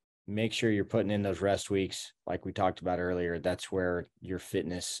own, make sure you're putting in those rest weeks. Like we talked about earlier, that's where your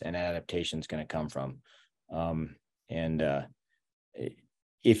fitness and adaptation is going to come from. And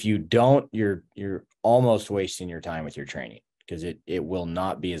if you don't, you're almost wasting your time with your training, because it will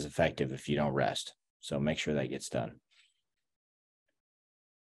not be as effective if you don't rest. So make sure that gets done.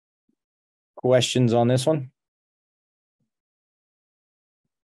 Questions on this one?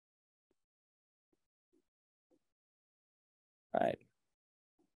 All right.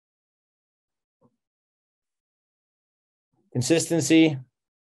 Consistency,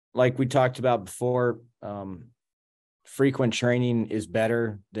 like we talked about before, frequent training is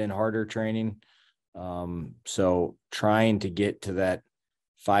better than harder training. So trying to get to that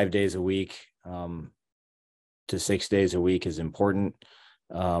 5 days a week to 6 days a week is important.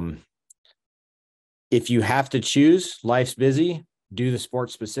 If you have to choose, life's busy, do the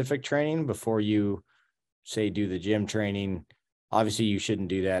sport specific training before you say do the gym training. Obviously you shouldn't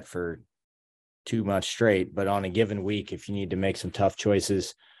do that for too much straight, but on a given week, if you need to make some tough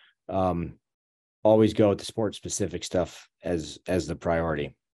choices, always go with the sport specific stuff as the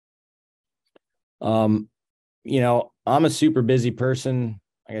priority. I'm a super busy person.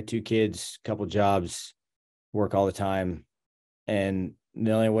 I got 2 kids, a couple jobs, work all the time. And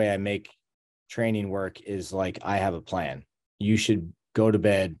the only way I make training work is like, I have a plan. You should go to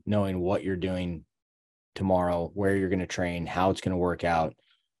bed knowing what you're doing tomorrow, where you're going to train, how it's going to work out.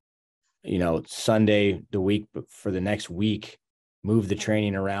 Sunday, the week for the next week, move the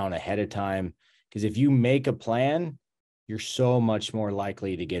training around ahead of time. Because if you make a plan, you're so much more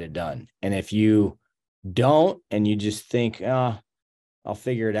likely to get it done. And if you don't, and you just think, I'll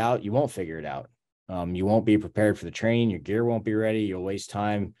figure it out, you won't figure it out. You won't be prepared for the training. Your gear won't be ready. You'll waste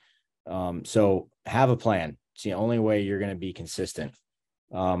time. So have a plan. It's the only way you're going to be consistent.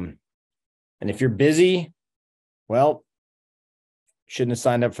 And if you're busy, well, shouldn't have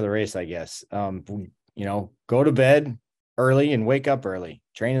signed up for the race, I guess. Go to bed early and wake up early,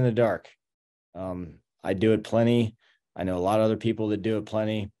 train in the dark. I do it plenty. I know a lot of other people that do it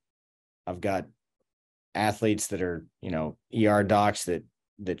plenty. I've got athletes that are, ER docs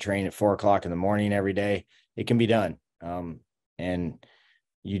that train at 4:00 in the morning every day. It can be done. And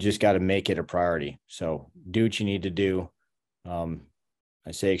you just got to make it a priority. So do what you need to do.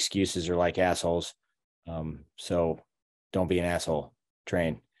 I say excuses are like assholes. So don't be an asshole.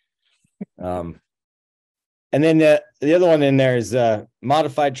 Train. And then the other one in there is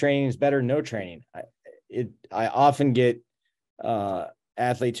modified training is better than no training. I often get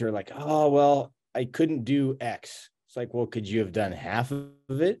athletes who are like, oh, well, I couldn't do X. It's like, well, could you have done half of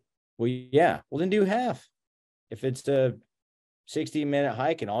it? Well, yeah. Well, then do half. If it's a 60-minute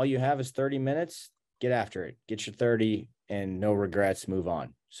hike and all you have is 30 minutes, get after it. Get your 30 and no regrets, move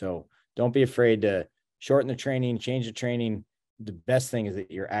on. So don't be afraid to shorten the training, change the training. The best thing is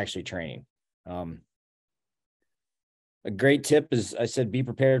that you're actually training. A great tip is, I said, be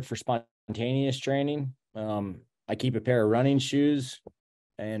prepared for spontaneous training. I keep a pair of running shoes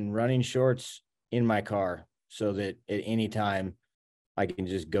and running shorts in my car so that at any time I can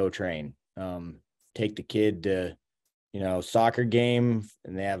just go train. Take the kid to, soccer game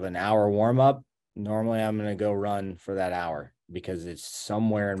and they have an hour warm up. Normally I'm going to go run for that hour because it's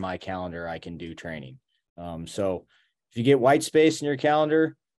somewhere in my calendar I can do training. So if you get white space in your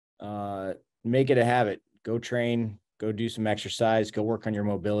calendar, make it a habit. Go train, go do some exercise, go work on your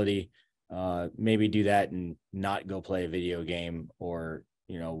mobility. Maybe do that and not go play a video game or,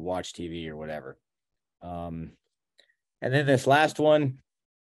 watch TV or whatever. And then this last one,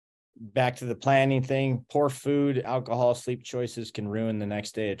 back to the planning thing, poor food, alcohol, sleep choices can ruin the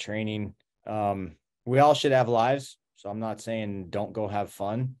next day of training. We all should have lives. So I'm not saying don't go have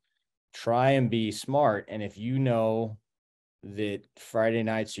fun. Try and be smart. And if you know that Friday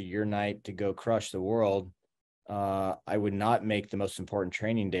nights are your night to go crush the world, I would not make the most important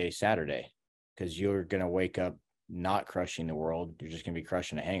training day Saturday, because you're going to wake up not crushing the world. You're just going to be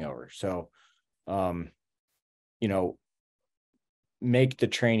crushing a hangover. So, make the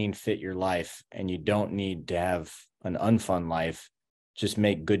training fit your life, and you don't need to have an unfun life. Just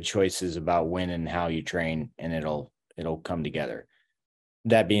make good choices about when and how you train, and it'll come together.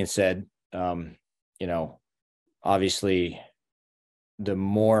 That being said, obviously the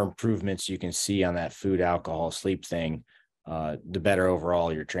more improvements you can see on that food, alcohol, sleep thing, the better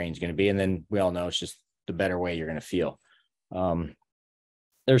overall your training's going to be. And then we all know it's just the better way you're going to feel.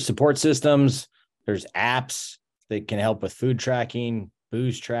 There's support systems, there's apps that can help with food tracking,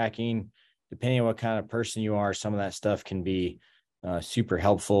 booze tracking. Depending on what kind of person you are, some of that stuff can be super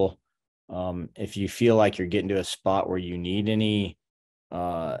helpful. If you feel like you're getting to a spot where you need any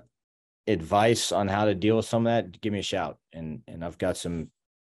advice on how to deal with some of that, give me a shout. And I've got some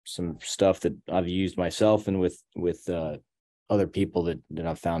stuff that I've used myself and with other people that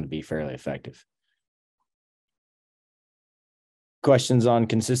I've found to be fairly effective. questions on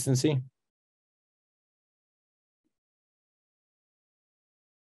consistency?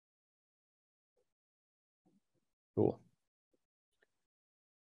 Cool.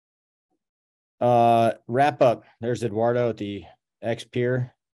 Wrap up. There's Eduardo at the X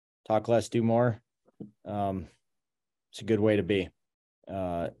Pier. Talk less, do more. It's a good way to be.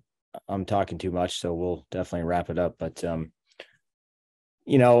 I'm talking too much, so we'll definitely wrap it up. But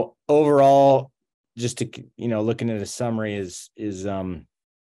overall, just to looking at a summary is there's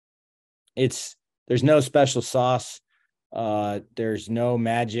no special sauce. There's no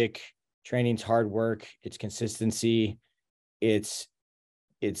magic. Training's hard work. It's consistency. It's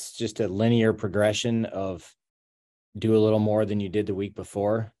just a linear progression of do a little more than you did the week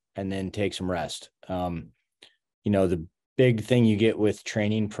before and then take some rest. The big thing you get with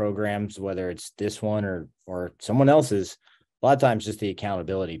training programs, whether it's this one or someone else's, a lot of times just the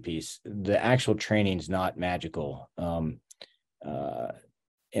accountability piece. The actual training is not magical. And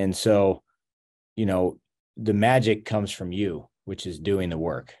so, the magic comes from you, which is doing the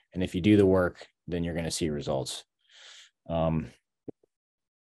work. And if you do the work, then you're going to see results. Before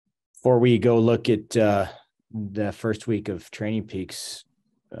we go look at the first week of Training Peaks,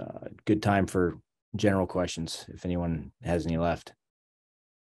 good time for general questions, if anyone has any left.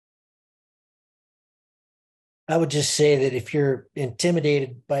 I would just say that if you're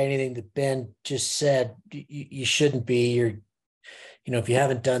intimidated by anything that Ben just said, you shouldn't be. If you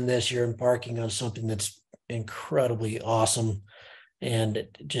haven't done this, you're embarking on something that's incredibly awesome. And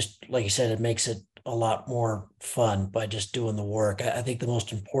just like you said, it makes it a lot more fun by just doing the work. I think the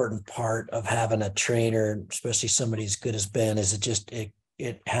most important part of having a trainer, especially somebody as good as Ben, is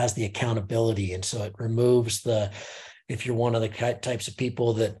it has the accountability. And so it removes if you're one of the types of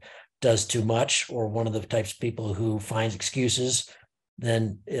people that does too much, or one of the types of people who finds excuses,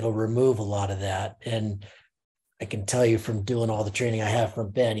 then it'll remove a lot of that. And I can tell you from doing all the training I have from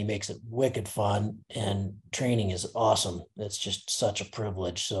Ben, he makes it wicked fun, and training is awesome. It's just such a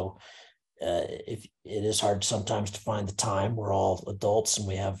privilege. So if it is hard sometimes to find the time, we're all adults and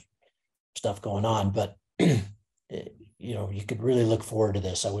we have stuff going on, but you could really look forward to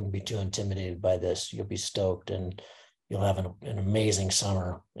this. I wouldn't be too intimidated by this. You'll be stoked, and you'll have an amazing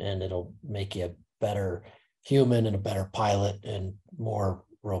summer, and it'll make you a better human and a better pilot and more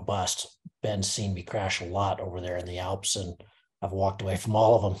robust. Ben's seen me crash a lot over there in the Alps, and I've walked away from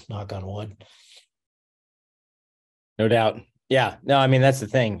all of them, knock on wood. No doubt. Yeah, no, I mean, that's the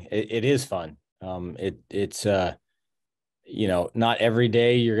thing. It is fun. It's not every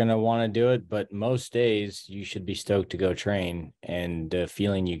day you're going to want to do it, but most days you should be stoked to go train, and the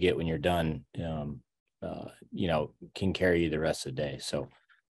feeling you get when you're done, can carry you the rest of the day. So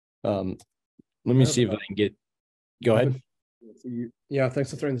let me see if I can go ahead. Yeah,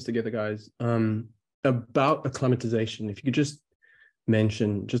 thanks for throwing this together, guys. About acclimatization, if you could just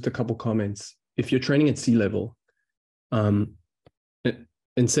mention just a couple comments. If you're training at sea level,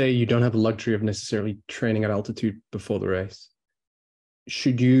 and say you don't have the luxury of necessarily training at altitude before the race,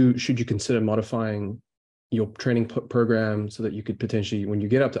 should you consider modifying your training program so that you could potentially, when you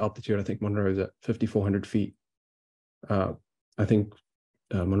get up to altitude, I think Monroe is at 5,400 feet. I think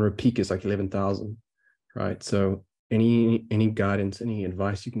Monroe Peak is like 11,000, right? So any guidance, any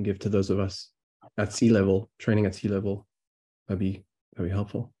advice you can give to those of us at sea level, training at sea level, that'd be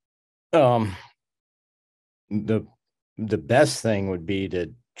helpful. The best thing would be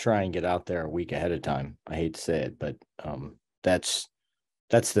to try and get out there a week ahead of time. I hate to say it, but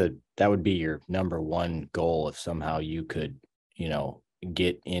that would be your number one goal. If somehow you could,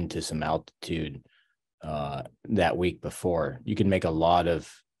 get into some altitude that week before, you can make a lot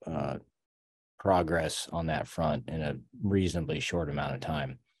of progress on that front in a reasonably short amount of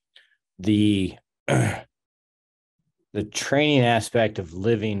time. The training aspect of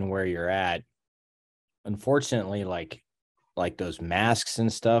living where you're at, unfortunately, like those masks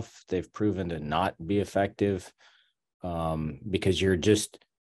and stuff, they've proven to not be effective, because you're just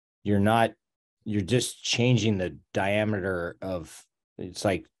changing the diameter of, it's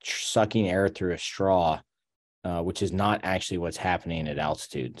like sucking air through a straw, which is not actually what's happening at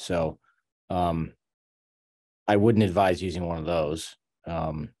altitude. So I wouldn't advise using one of those.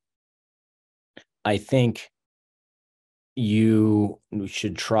 I think you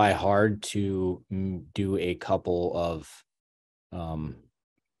should try hard to do a couple of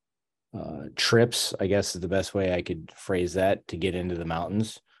trips, I guess is the best way I could phrase that, to get into the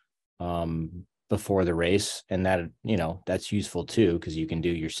mountains before the race. And that, that's useful too, because you can do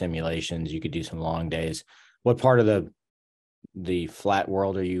your simulations, you could do some long days. What part of the flat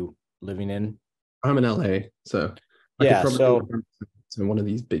world are you living in? I'm in LA, so I could probably do one of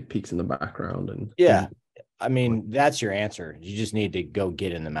these big peaks in the background. And I mean, that's your answer. You just need to go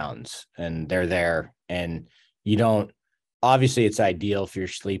get in the mountains, and they're there. And you don't, obviously it's ideal if you're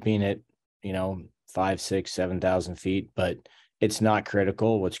sleeping at, 5, 6, 7,000 feet, but it's not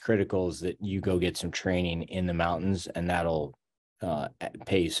critical. What's critical is that you go get some training in the mountains, and that'll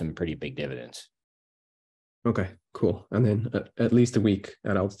pay some pretty big dividends. Okay, cool. And then at least a week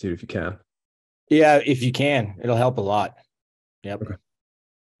at altitude if you can. Yeah, if you can, it'll help a lot. Yep. Okay.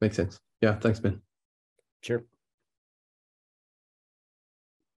 Makes sense. Yeah, thanks, Ben. Sure.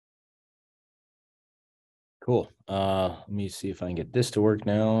 Cool. Let me see if I can get this to work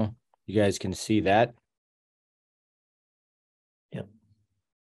now. You guys can see that. Yep.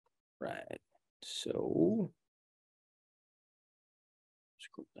 Right. So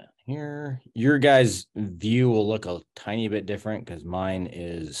scroll down here. Your guys' view will look a tiny bit different because mine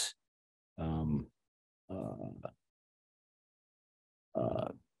is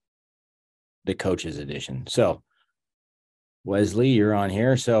the coach's edition. So Wesley, you're on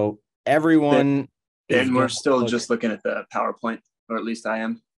here. So everyone and we're still just looking at the PowerPoint, or at least I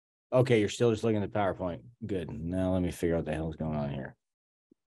am. Okay, you're still just looking at the PowerPoint. Good. Now let me figure out what the hell is going on here.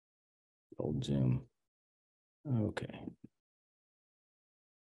 Old Zoom. Okay.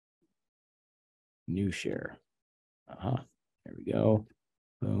 New share. There we go.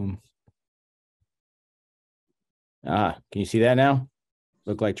 Boom. Can you see that now?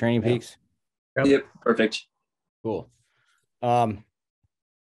 Look like Training Peaks? Yep, perfect. Cool. All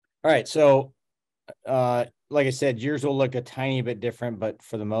right, so like I said, yours will look a tiny bit different, but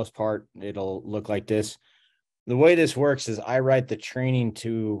for the most part, it'll look like this. The way this works is I write the training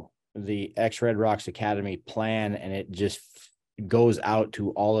to the XRedRocks Academy plan, and it just goes out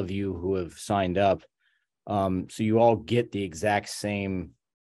to all of you who have signed up. So you all get the exact same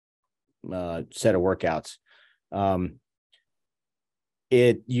set of workouts.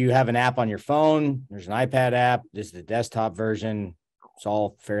 You have an app on your phone. There's an iPad app. This is the desktop version. It's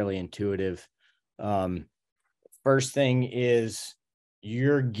all fairly intuitive. First thing is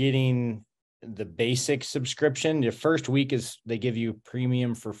you're getting the basic subscription. The first week is they give you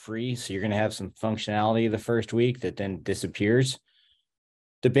premium for free. So you're going to have some functionality the first week that then disappears.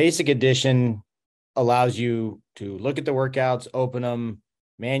 The basic edition allows you to look at the workouts, open them,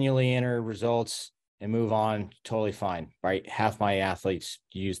 manually enter results, and move on. Totally fine, right? Half my athletes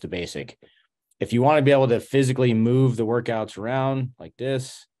use the basic. If you want to be able to physically move the workouts around like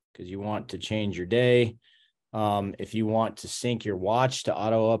this, because you want to change your day, if you want to sync your watch to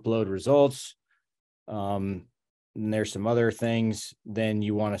auto upload results, and there's some other things, then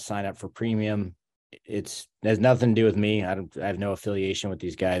you want to sign up for premium. It has nothing to do with me. I have no affiliation with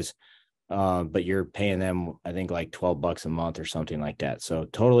these guys, but you're paying them, I think, like $12 a month or something like that. So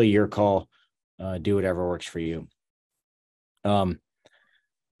totally your call. Do whatever works for you. In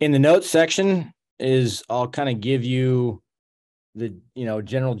the notes section I'll kind of give you the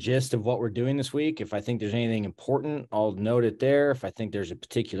general gist of what we're doing this week. If I think there's anything important, I'll note it there. If I think there's a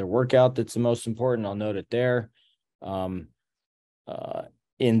particular workout that's the most important, I'll note it there. In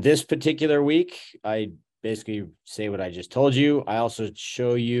this particular week, I basically say what I just told you. I also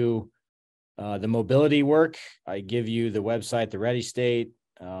show you the mobility work. I give you the website, the Ready State.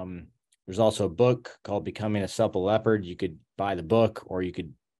 There's also a book called Becoming a Supple Leopard. You could buy the book or you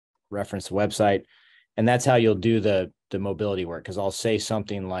could reference the website. And that's how you'll do the mobility work. Because I'll say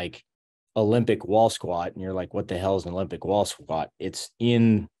something like Olympic wall squat, and you're like, what the hell is an Olympic wall squat? It's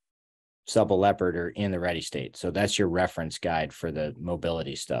in Supple Leopard or in the Ready State. So that's your reference guide for the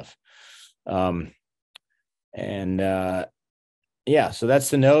mobility stuff. So that's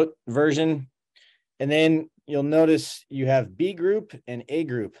the note version. And then you'll notice you have B group and A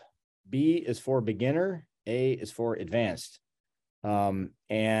group. B is for beginner, A is for advanced.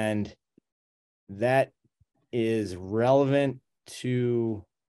 And that is relevant to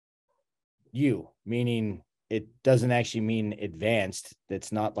you, meaning it doesn't actually mean advanced.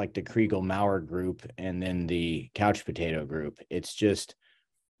 That's not like the Kriegel Maurer group and then the couch potato group. It's just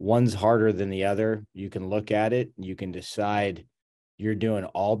one's harder than the other. You can look at it. You can decide you're doing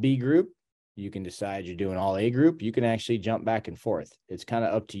all B group. You can decide you're doing all A group. You can actually jump back and forth. It's kind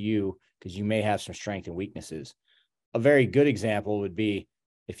of up to you because you may have some strength and weaknesses. A very good example would be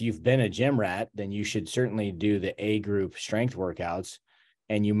if you've been a gym rat, then you should certainly do the A group strength workouts.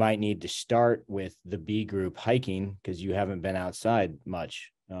 And you might need to start with the B group hiking because you haven't been outside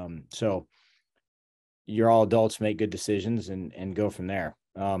much. So you're all adults, make good decisions and go from there.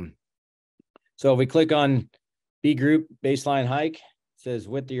 So if we click on B group baseline hike, it says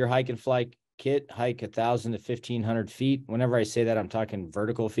width of your hike and fly kit, hike 1,000 to 1,500 feet. Whenever I say that, I'm talking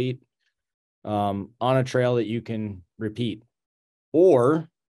vertical feet on a trail that you can repeat. Or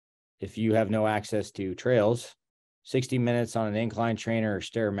if you have no access to trails, 60 minutes on an incline trainer or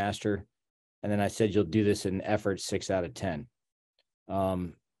Stairmaster. And then I said, you'll do this in effort 6 out of 10.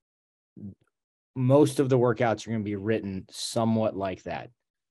 Most of the workouts are going to be written somewhat like that.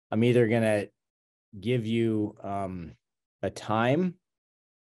 I'm either going to give you a time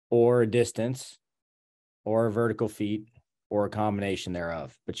or a distance or a vertical feet or a combination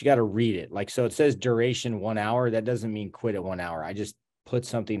thereof, but you got to read it. Like, so it says duration 1 hour. That doesn't mean quit at 1 hour. I just put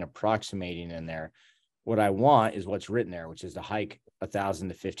something approximating in there. What I want is what's written there, which is to hike 1,000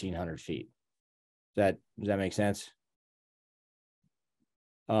 to 1,500 feet. Does that make sense?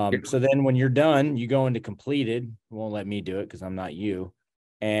 So then when you're done, you go into completed. It won't let me do it because I'm not you.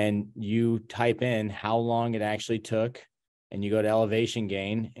 And you type in how long it actually took, and you go to elevation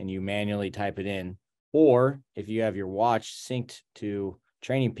gain and you manually type it in. Or if you have your watch synced to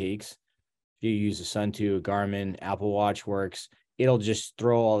Training Peaks, if you use a Sun2, a Garmin, Apple Watch works, it'll just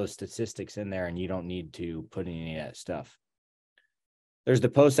throw all the statistics in there and you don't need to put in any of that stuff. There's the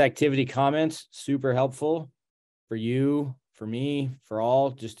post-activity comments, super helpful for you, for me, for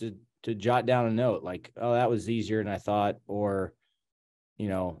all, just to jot down a note like, oh, that was easier than I thought, or, you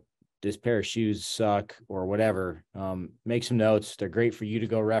know, this pair of shoes suck or whatever. Make some notes. They're great for you to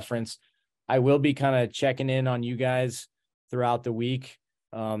go reference. I will be kind of checking in on you guys throughout the week.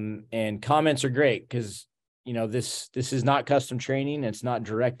 And comments are great because, you know, this is not custom training. It's not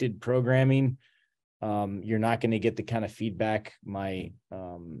directed programming. You're not going to get the kind of feedback my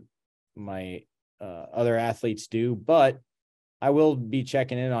other athletes do, but I will be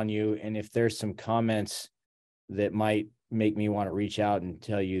checking in on you. And if there's some comments that might make me want to reach out and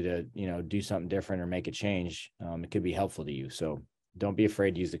tell you to, you know, do something different or make a change, it could be helpful to you. So don't be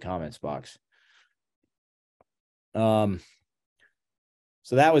afraid to use the comments box. So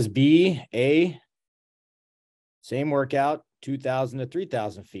that was B. A, same workout, 2,000 to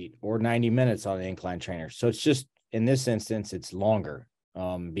 3,000 feet or 90 minutes on an incline trainer. So it's just, in this instance, it's longer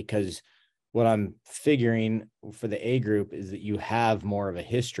because what I'm figuring for the A group is that you have more of a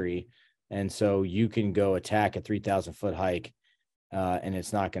history. And so you can go attack a 3,000 foot hike and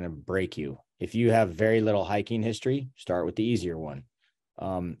it's not going to break you. If you have very little hiking history, start with the easier one.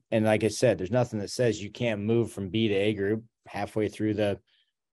 And like I said, there's nothing that says you can't move from B to A group halfway through the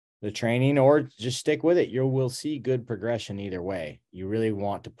training, or just stick with it. You will see good progression either way. You really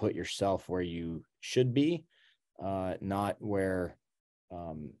want to put yourself where you should be, not where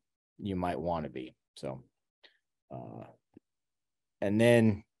you might want to be. So, and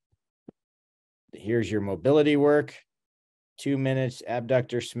then here's your mobility work. 2 minutes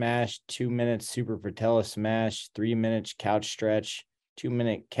abductor smash, 2 minutes super patella smash, 3 minutes couch stretch, 2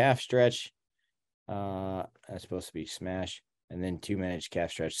 minute calf stretch. That's supposed to be smash, and then 2 minutes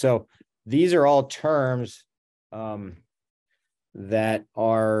calf stretch. So these are all terms that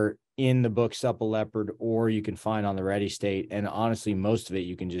are in the book Supple Leopard, or you can find on the Ready State. And honestly, most of it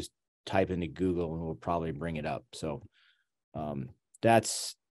you can just type into Google and we'll probably bring it up. So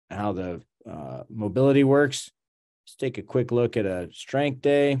that's how the mobility works. Let's take a quick look at a strength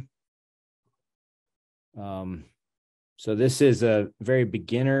day. So this is a very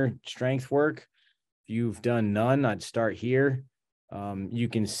beginner strength work. If you've done none, I'd start here. You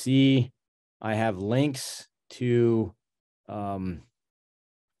can see I have links to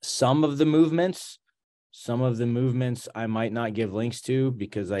some of the movements. Some of the movements I might not give links to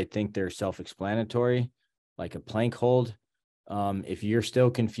because I think they're self-explanatory, like a plank hold. If you're still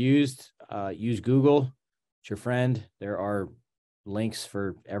confused, use Google. It's your friend. There are links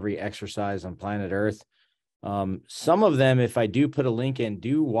for every exercise on planet Earth. Some of them, if I do put a link in,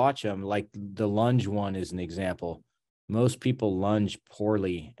 do watch them. Like the lunge one is an example. Most people lunge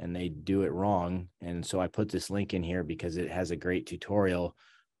poorly and they do it wrong. And so I put this link in here because it has a great tutorial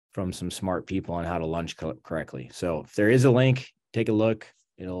from some smart people on how to lunge correctly. So if there is a link, take a look.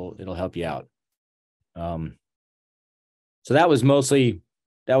 It'll help you out. So that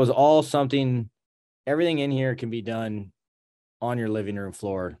was all something. Everything in here can be done on your living room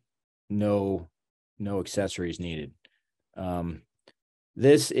floor. No accessories needed.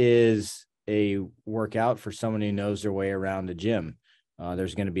 This is a workout for someone who knows their way around the gym.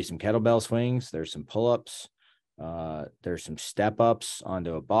 There's going to be some kettlebell swings. There's some pull-ups. There's some step-ups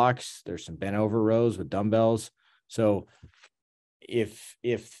onto a box. There's some bent over rows with dumbbells. So if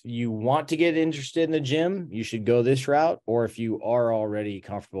you want to get interested in the gym, you should go this route. Or if you are already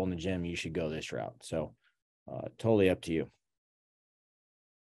comfortable in the gym, you should go this route. So totally up to you.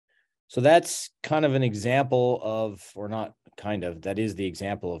 So that's kind of an example of, or not kind of, that is the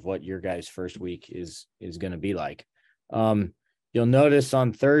example of what your guys' first week is going to be like. You'll notice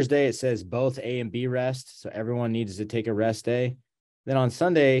on Thursday, it says both A and B rest. So everyone needs to take a rest day. Then on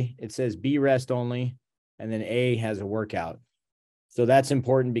Sunday, it says B rest only, and then A has a workout. So that's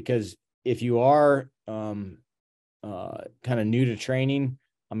important because if you are kind of new to training,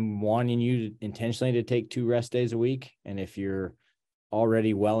 I'm wanting you intentionally to take 2 rest days a week. And if you're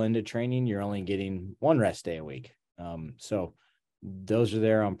already well into training, you're only getting 1 rest day a week. So those are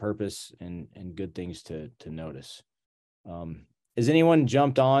there on purpose and good things to notice. Has anyone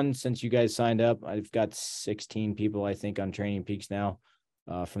jumped on since you guys signed up? I've got 16 people, I think, on Training Peaks now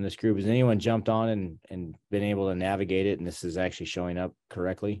from this group. Has anyone jumped on and been able to navigate it? And this is actually showing up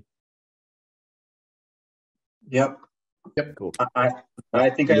correctly? Yep. Cool. I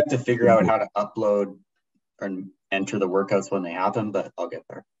think I have to figure out how to upload and enter the workouts when they happen, but I'll get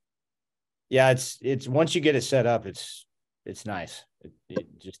there. Yeah, it's once you get it set up, it's nice. It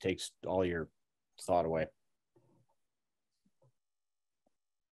just takes all your thought away.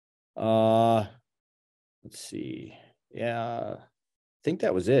 Let's see. Yeah, I think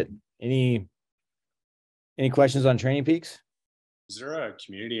that was it. Any questions on Training Peaks? Is there a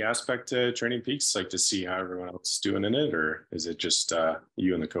community aspect to Training Peaks, like to see how everyone else is doing in it, or is it just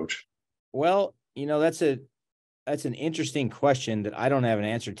you and the coach? Well, that's an interesting question that I don't have an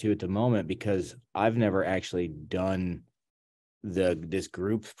answer to at the moment because I've never actually done this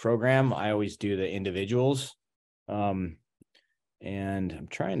group program. I always do the individuals. And I'm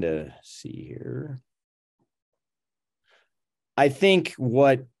trying to see here. I think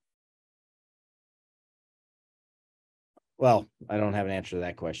well, I don't have an answer to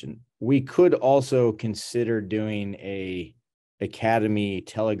that question. We could also consider doing a Academy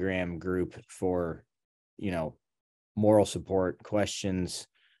Telegram group for, moral support questions.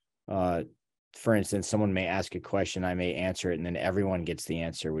 For instance, someone may ask a question, I may answer it, and then everyone gets the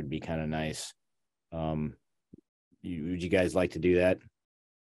answer. Would be kind of nice. Would you guys like to do that?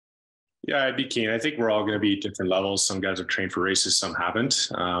 Yeah, I'd be keen. I think we're all going to be at different levels. Some guys have trained for races, some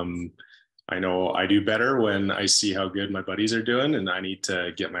haven't. I know I do better when I see how good my buddies are doing, and I need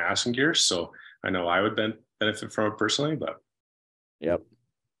to get my ass in gear. So I know I would benefit from it personally, but. Yep.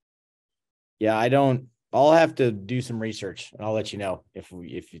 Yeah, I'll have to do some research and I'll let you know if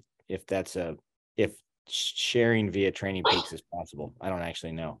sharing via Training Peaks is possible. I don't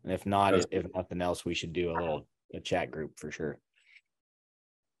actually know. And if not, if nothing else, we should do a chat group for sure.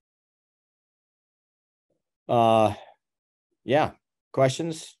 Yeah.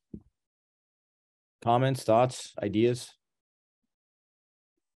 Questions, comments, thoughts, ideas?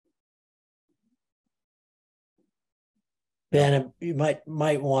 Ben, you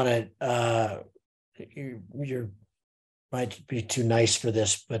might want to, you might be too nice for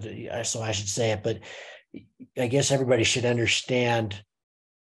this, but so I should say it, but I guess everybody should understand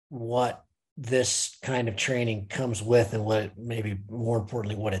what this kind of training comes with and what, maybe more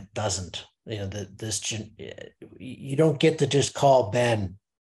importantly, what it doesn't. You don't get to just call Ben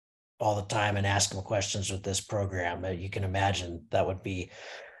all the time and ask him questions with this program. You can imagine that would be,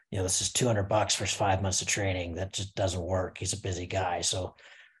 this is $200 for 5 months of training. That just doesn't work. He's a busy guy. So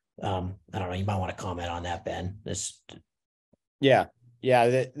I don't know. You might want to comment on that, Ben. Yeah.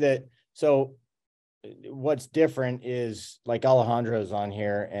 So what's different is like Alejandro's on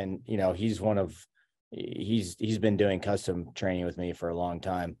here, and he's been doing custom training with me for a long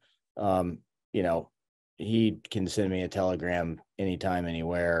time. He can send me a telegram anytime,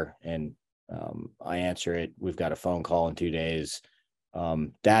 anywhere, and I answer it. We've got a phone call in 2 days.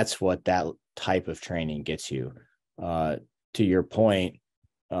 That's what that type of training gets you. To your point,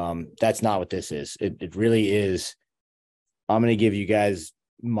 that's not what this is. It really is. I'm going to give you guys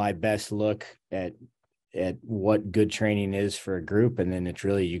my best look at what good training is for a group, and then it's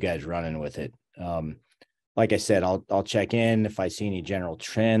really you guys running with it. Like I said, I'll check in if I see any general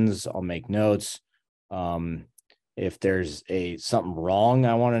trends. I'll make notes. If there's something wrong,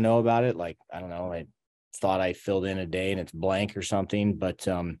 I want to know about it. Like, I don't know, I thought I filled in a day and it's blank or something, but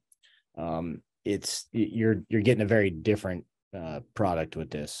you're getting a very different product with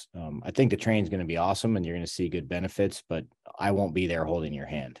this. I think the train's going to be awesome and you're going to see good benefits, but I won't be there holding your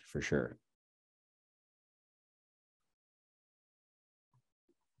hand for sure.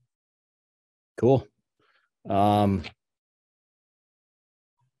 Cool.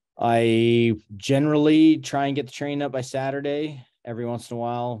 I generally try and get the train up by Saturday. Every once in a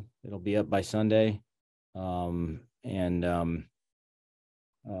while, it'll be up by Sunday. We'll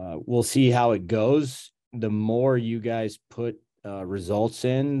see how it goes. The more you guys put results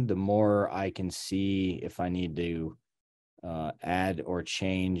in, the more I can see if I need to add or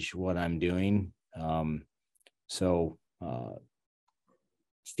change what I'm doing.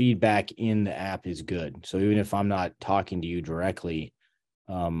 Feedback in the app is good. So even if I'm not talking to you directly,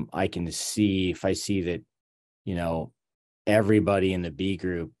 I can see if I see that, everybody in the B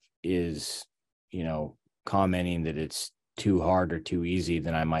group is, commenting that it's too hard or too easy,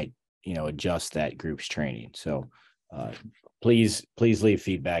 then I might, adjust that group's training. So please leave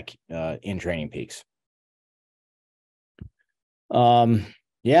feedback in Training Peaks.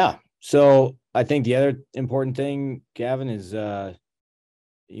 Yeah. So I think the other important thing, Gavin, is,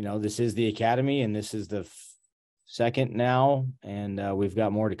 this is the Academy, and this is the second now, and we've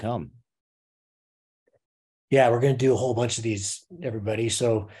got more to come. Yeah, we're going to do a whole bunch of these, everybody.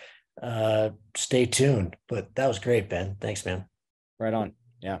 So stay tuned. But that was great, Ben. Thanks, man. Right on.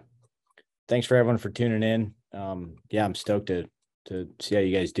 Yeah. Thanks for everyone for tuning in. Yeah, I'm stoked to see how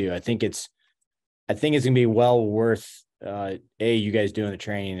you guys do. I think it's going to be well worth you guys doing the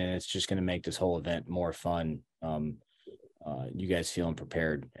training, and it's just going to make this whole event more fun. You guys feeling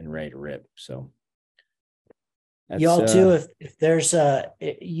prepared and ready to rip. So y'all too, if there's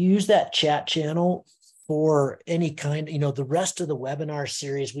use that chat channel for any kind, the rest of the webinar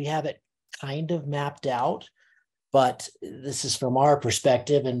series, we have it kind of mapped out, but this is from our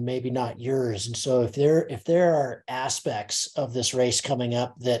perspective and maybe not yours. And so if there are aspects of this race coming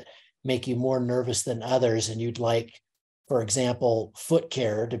up that make you more nervous than others, and you'd like, for example, foot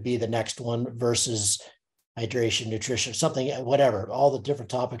care to be the next one versus hydration, nutrition, something, whatever, all the different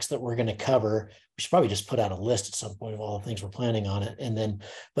topics that we're going to cover, we should probably just put out a list at some point of all the things we're planning on it. And then,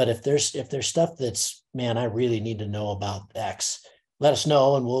 but if there's stuff that's, man, I really need to know about X, let us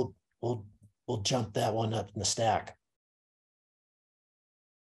know, and we'll jump that one up in the stack.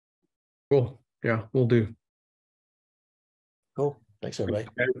 Cool. Yeah, we'll do. Cool. Thanks, everybody.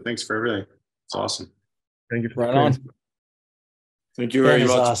 Thanks for everything. It's awesome. Thank you for right on. Thank you very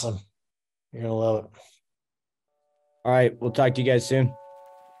much. Awesome. You're gonna love it. All right. We'll talk to you guys soon.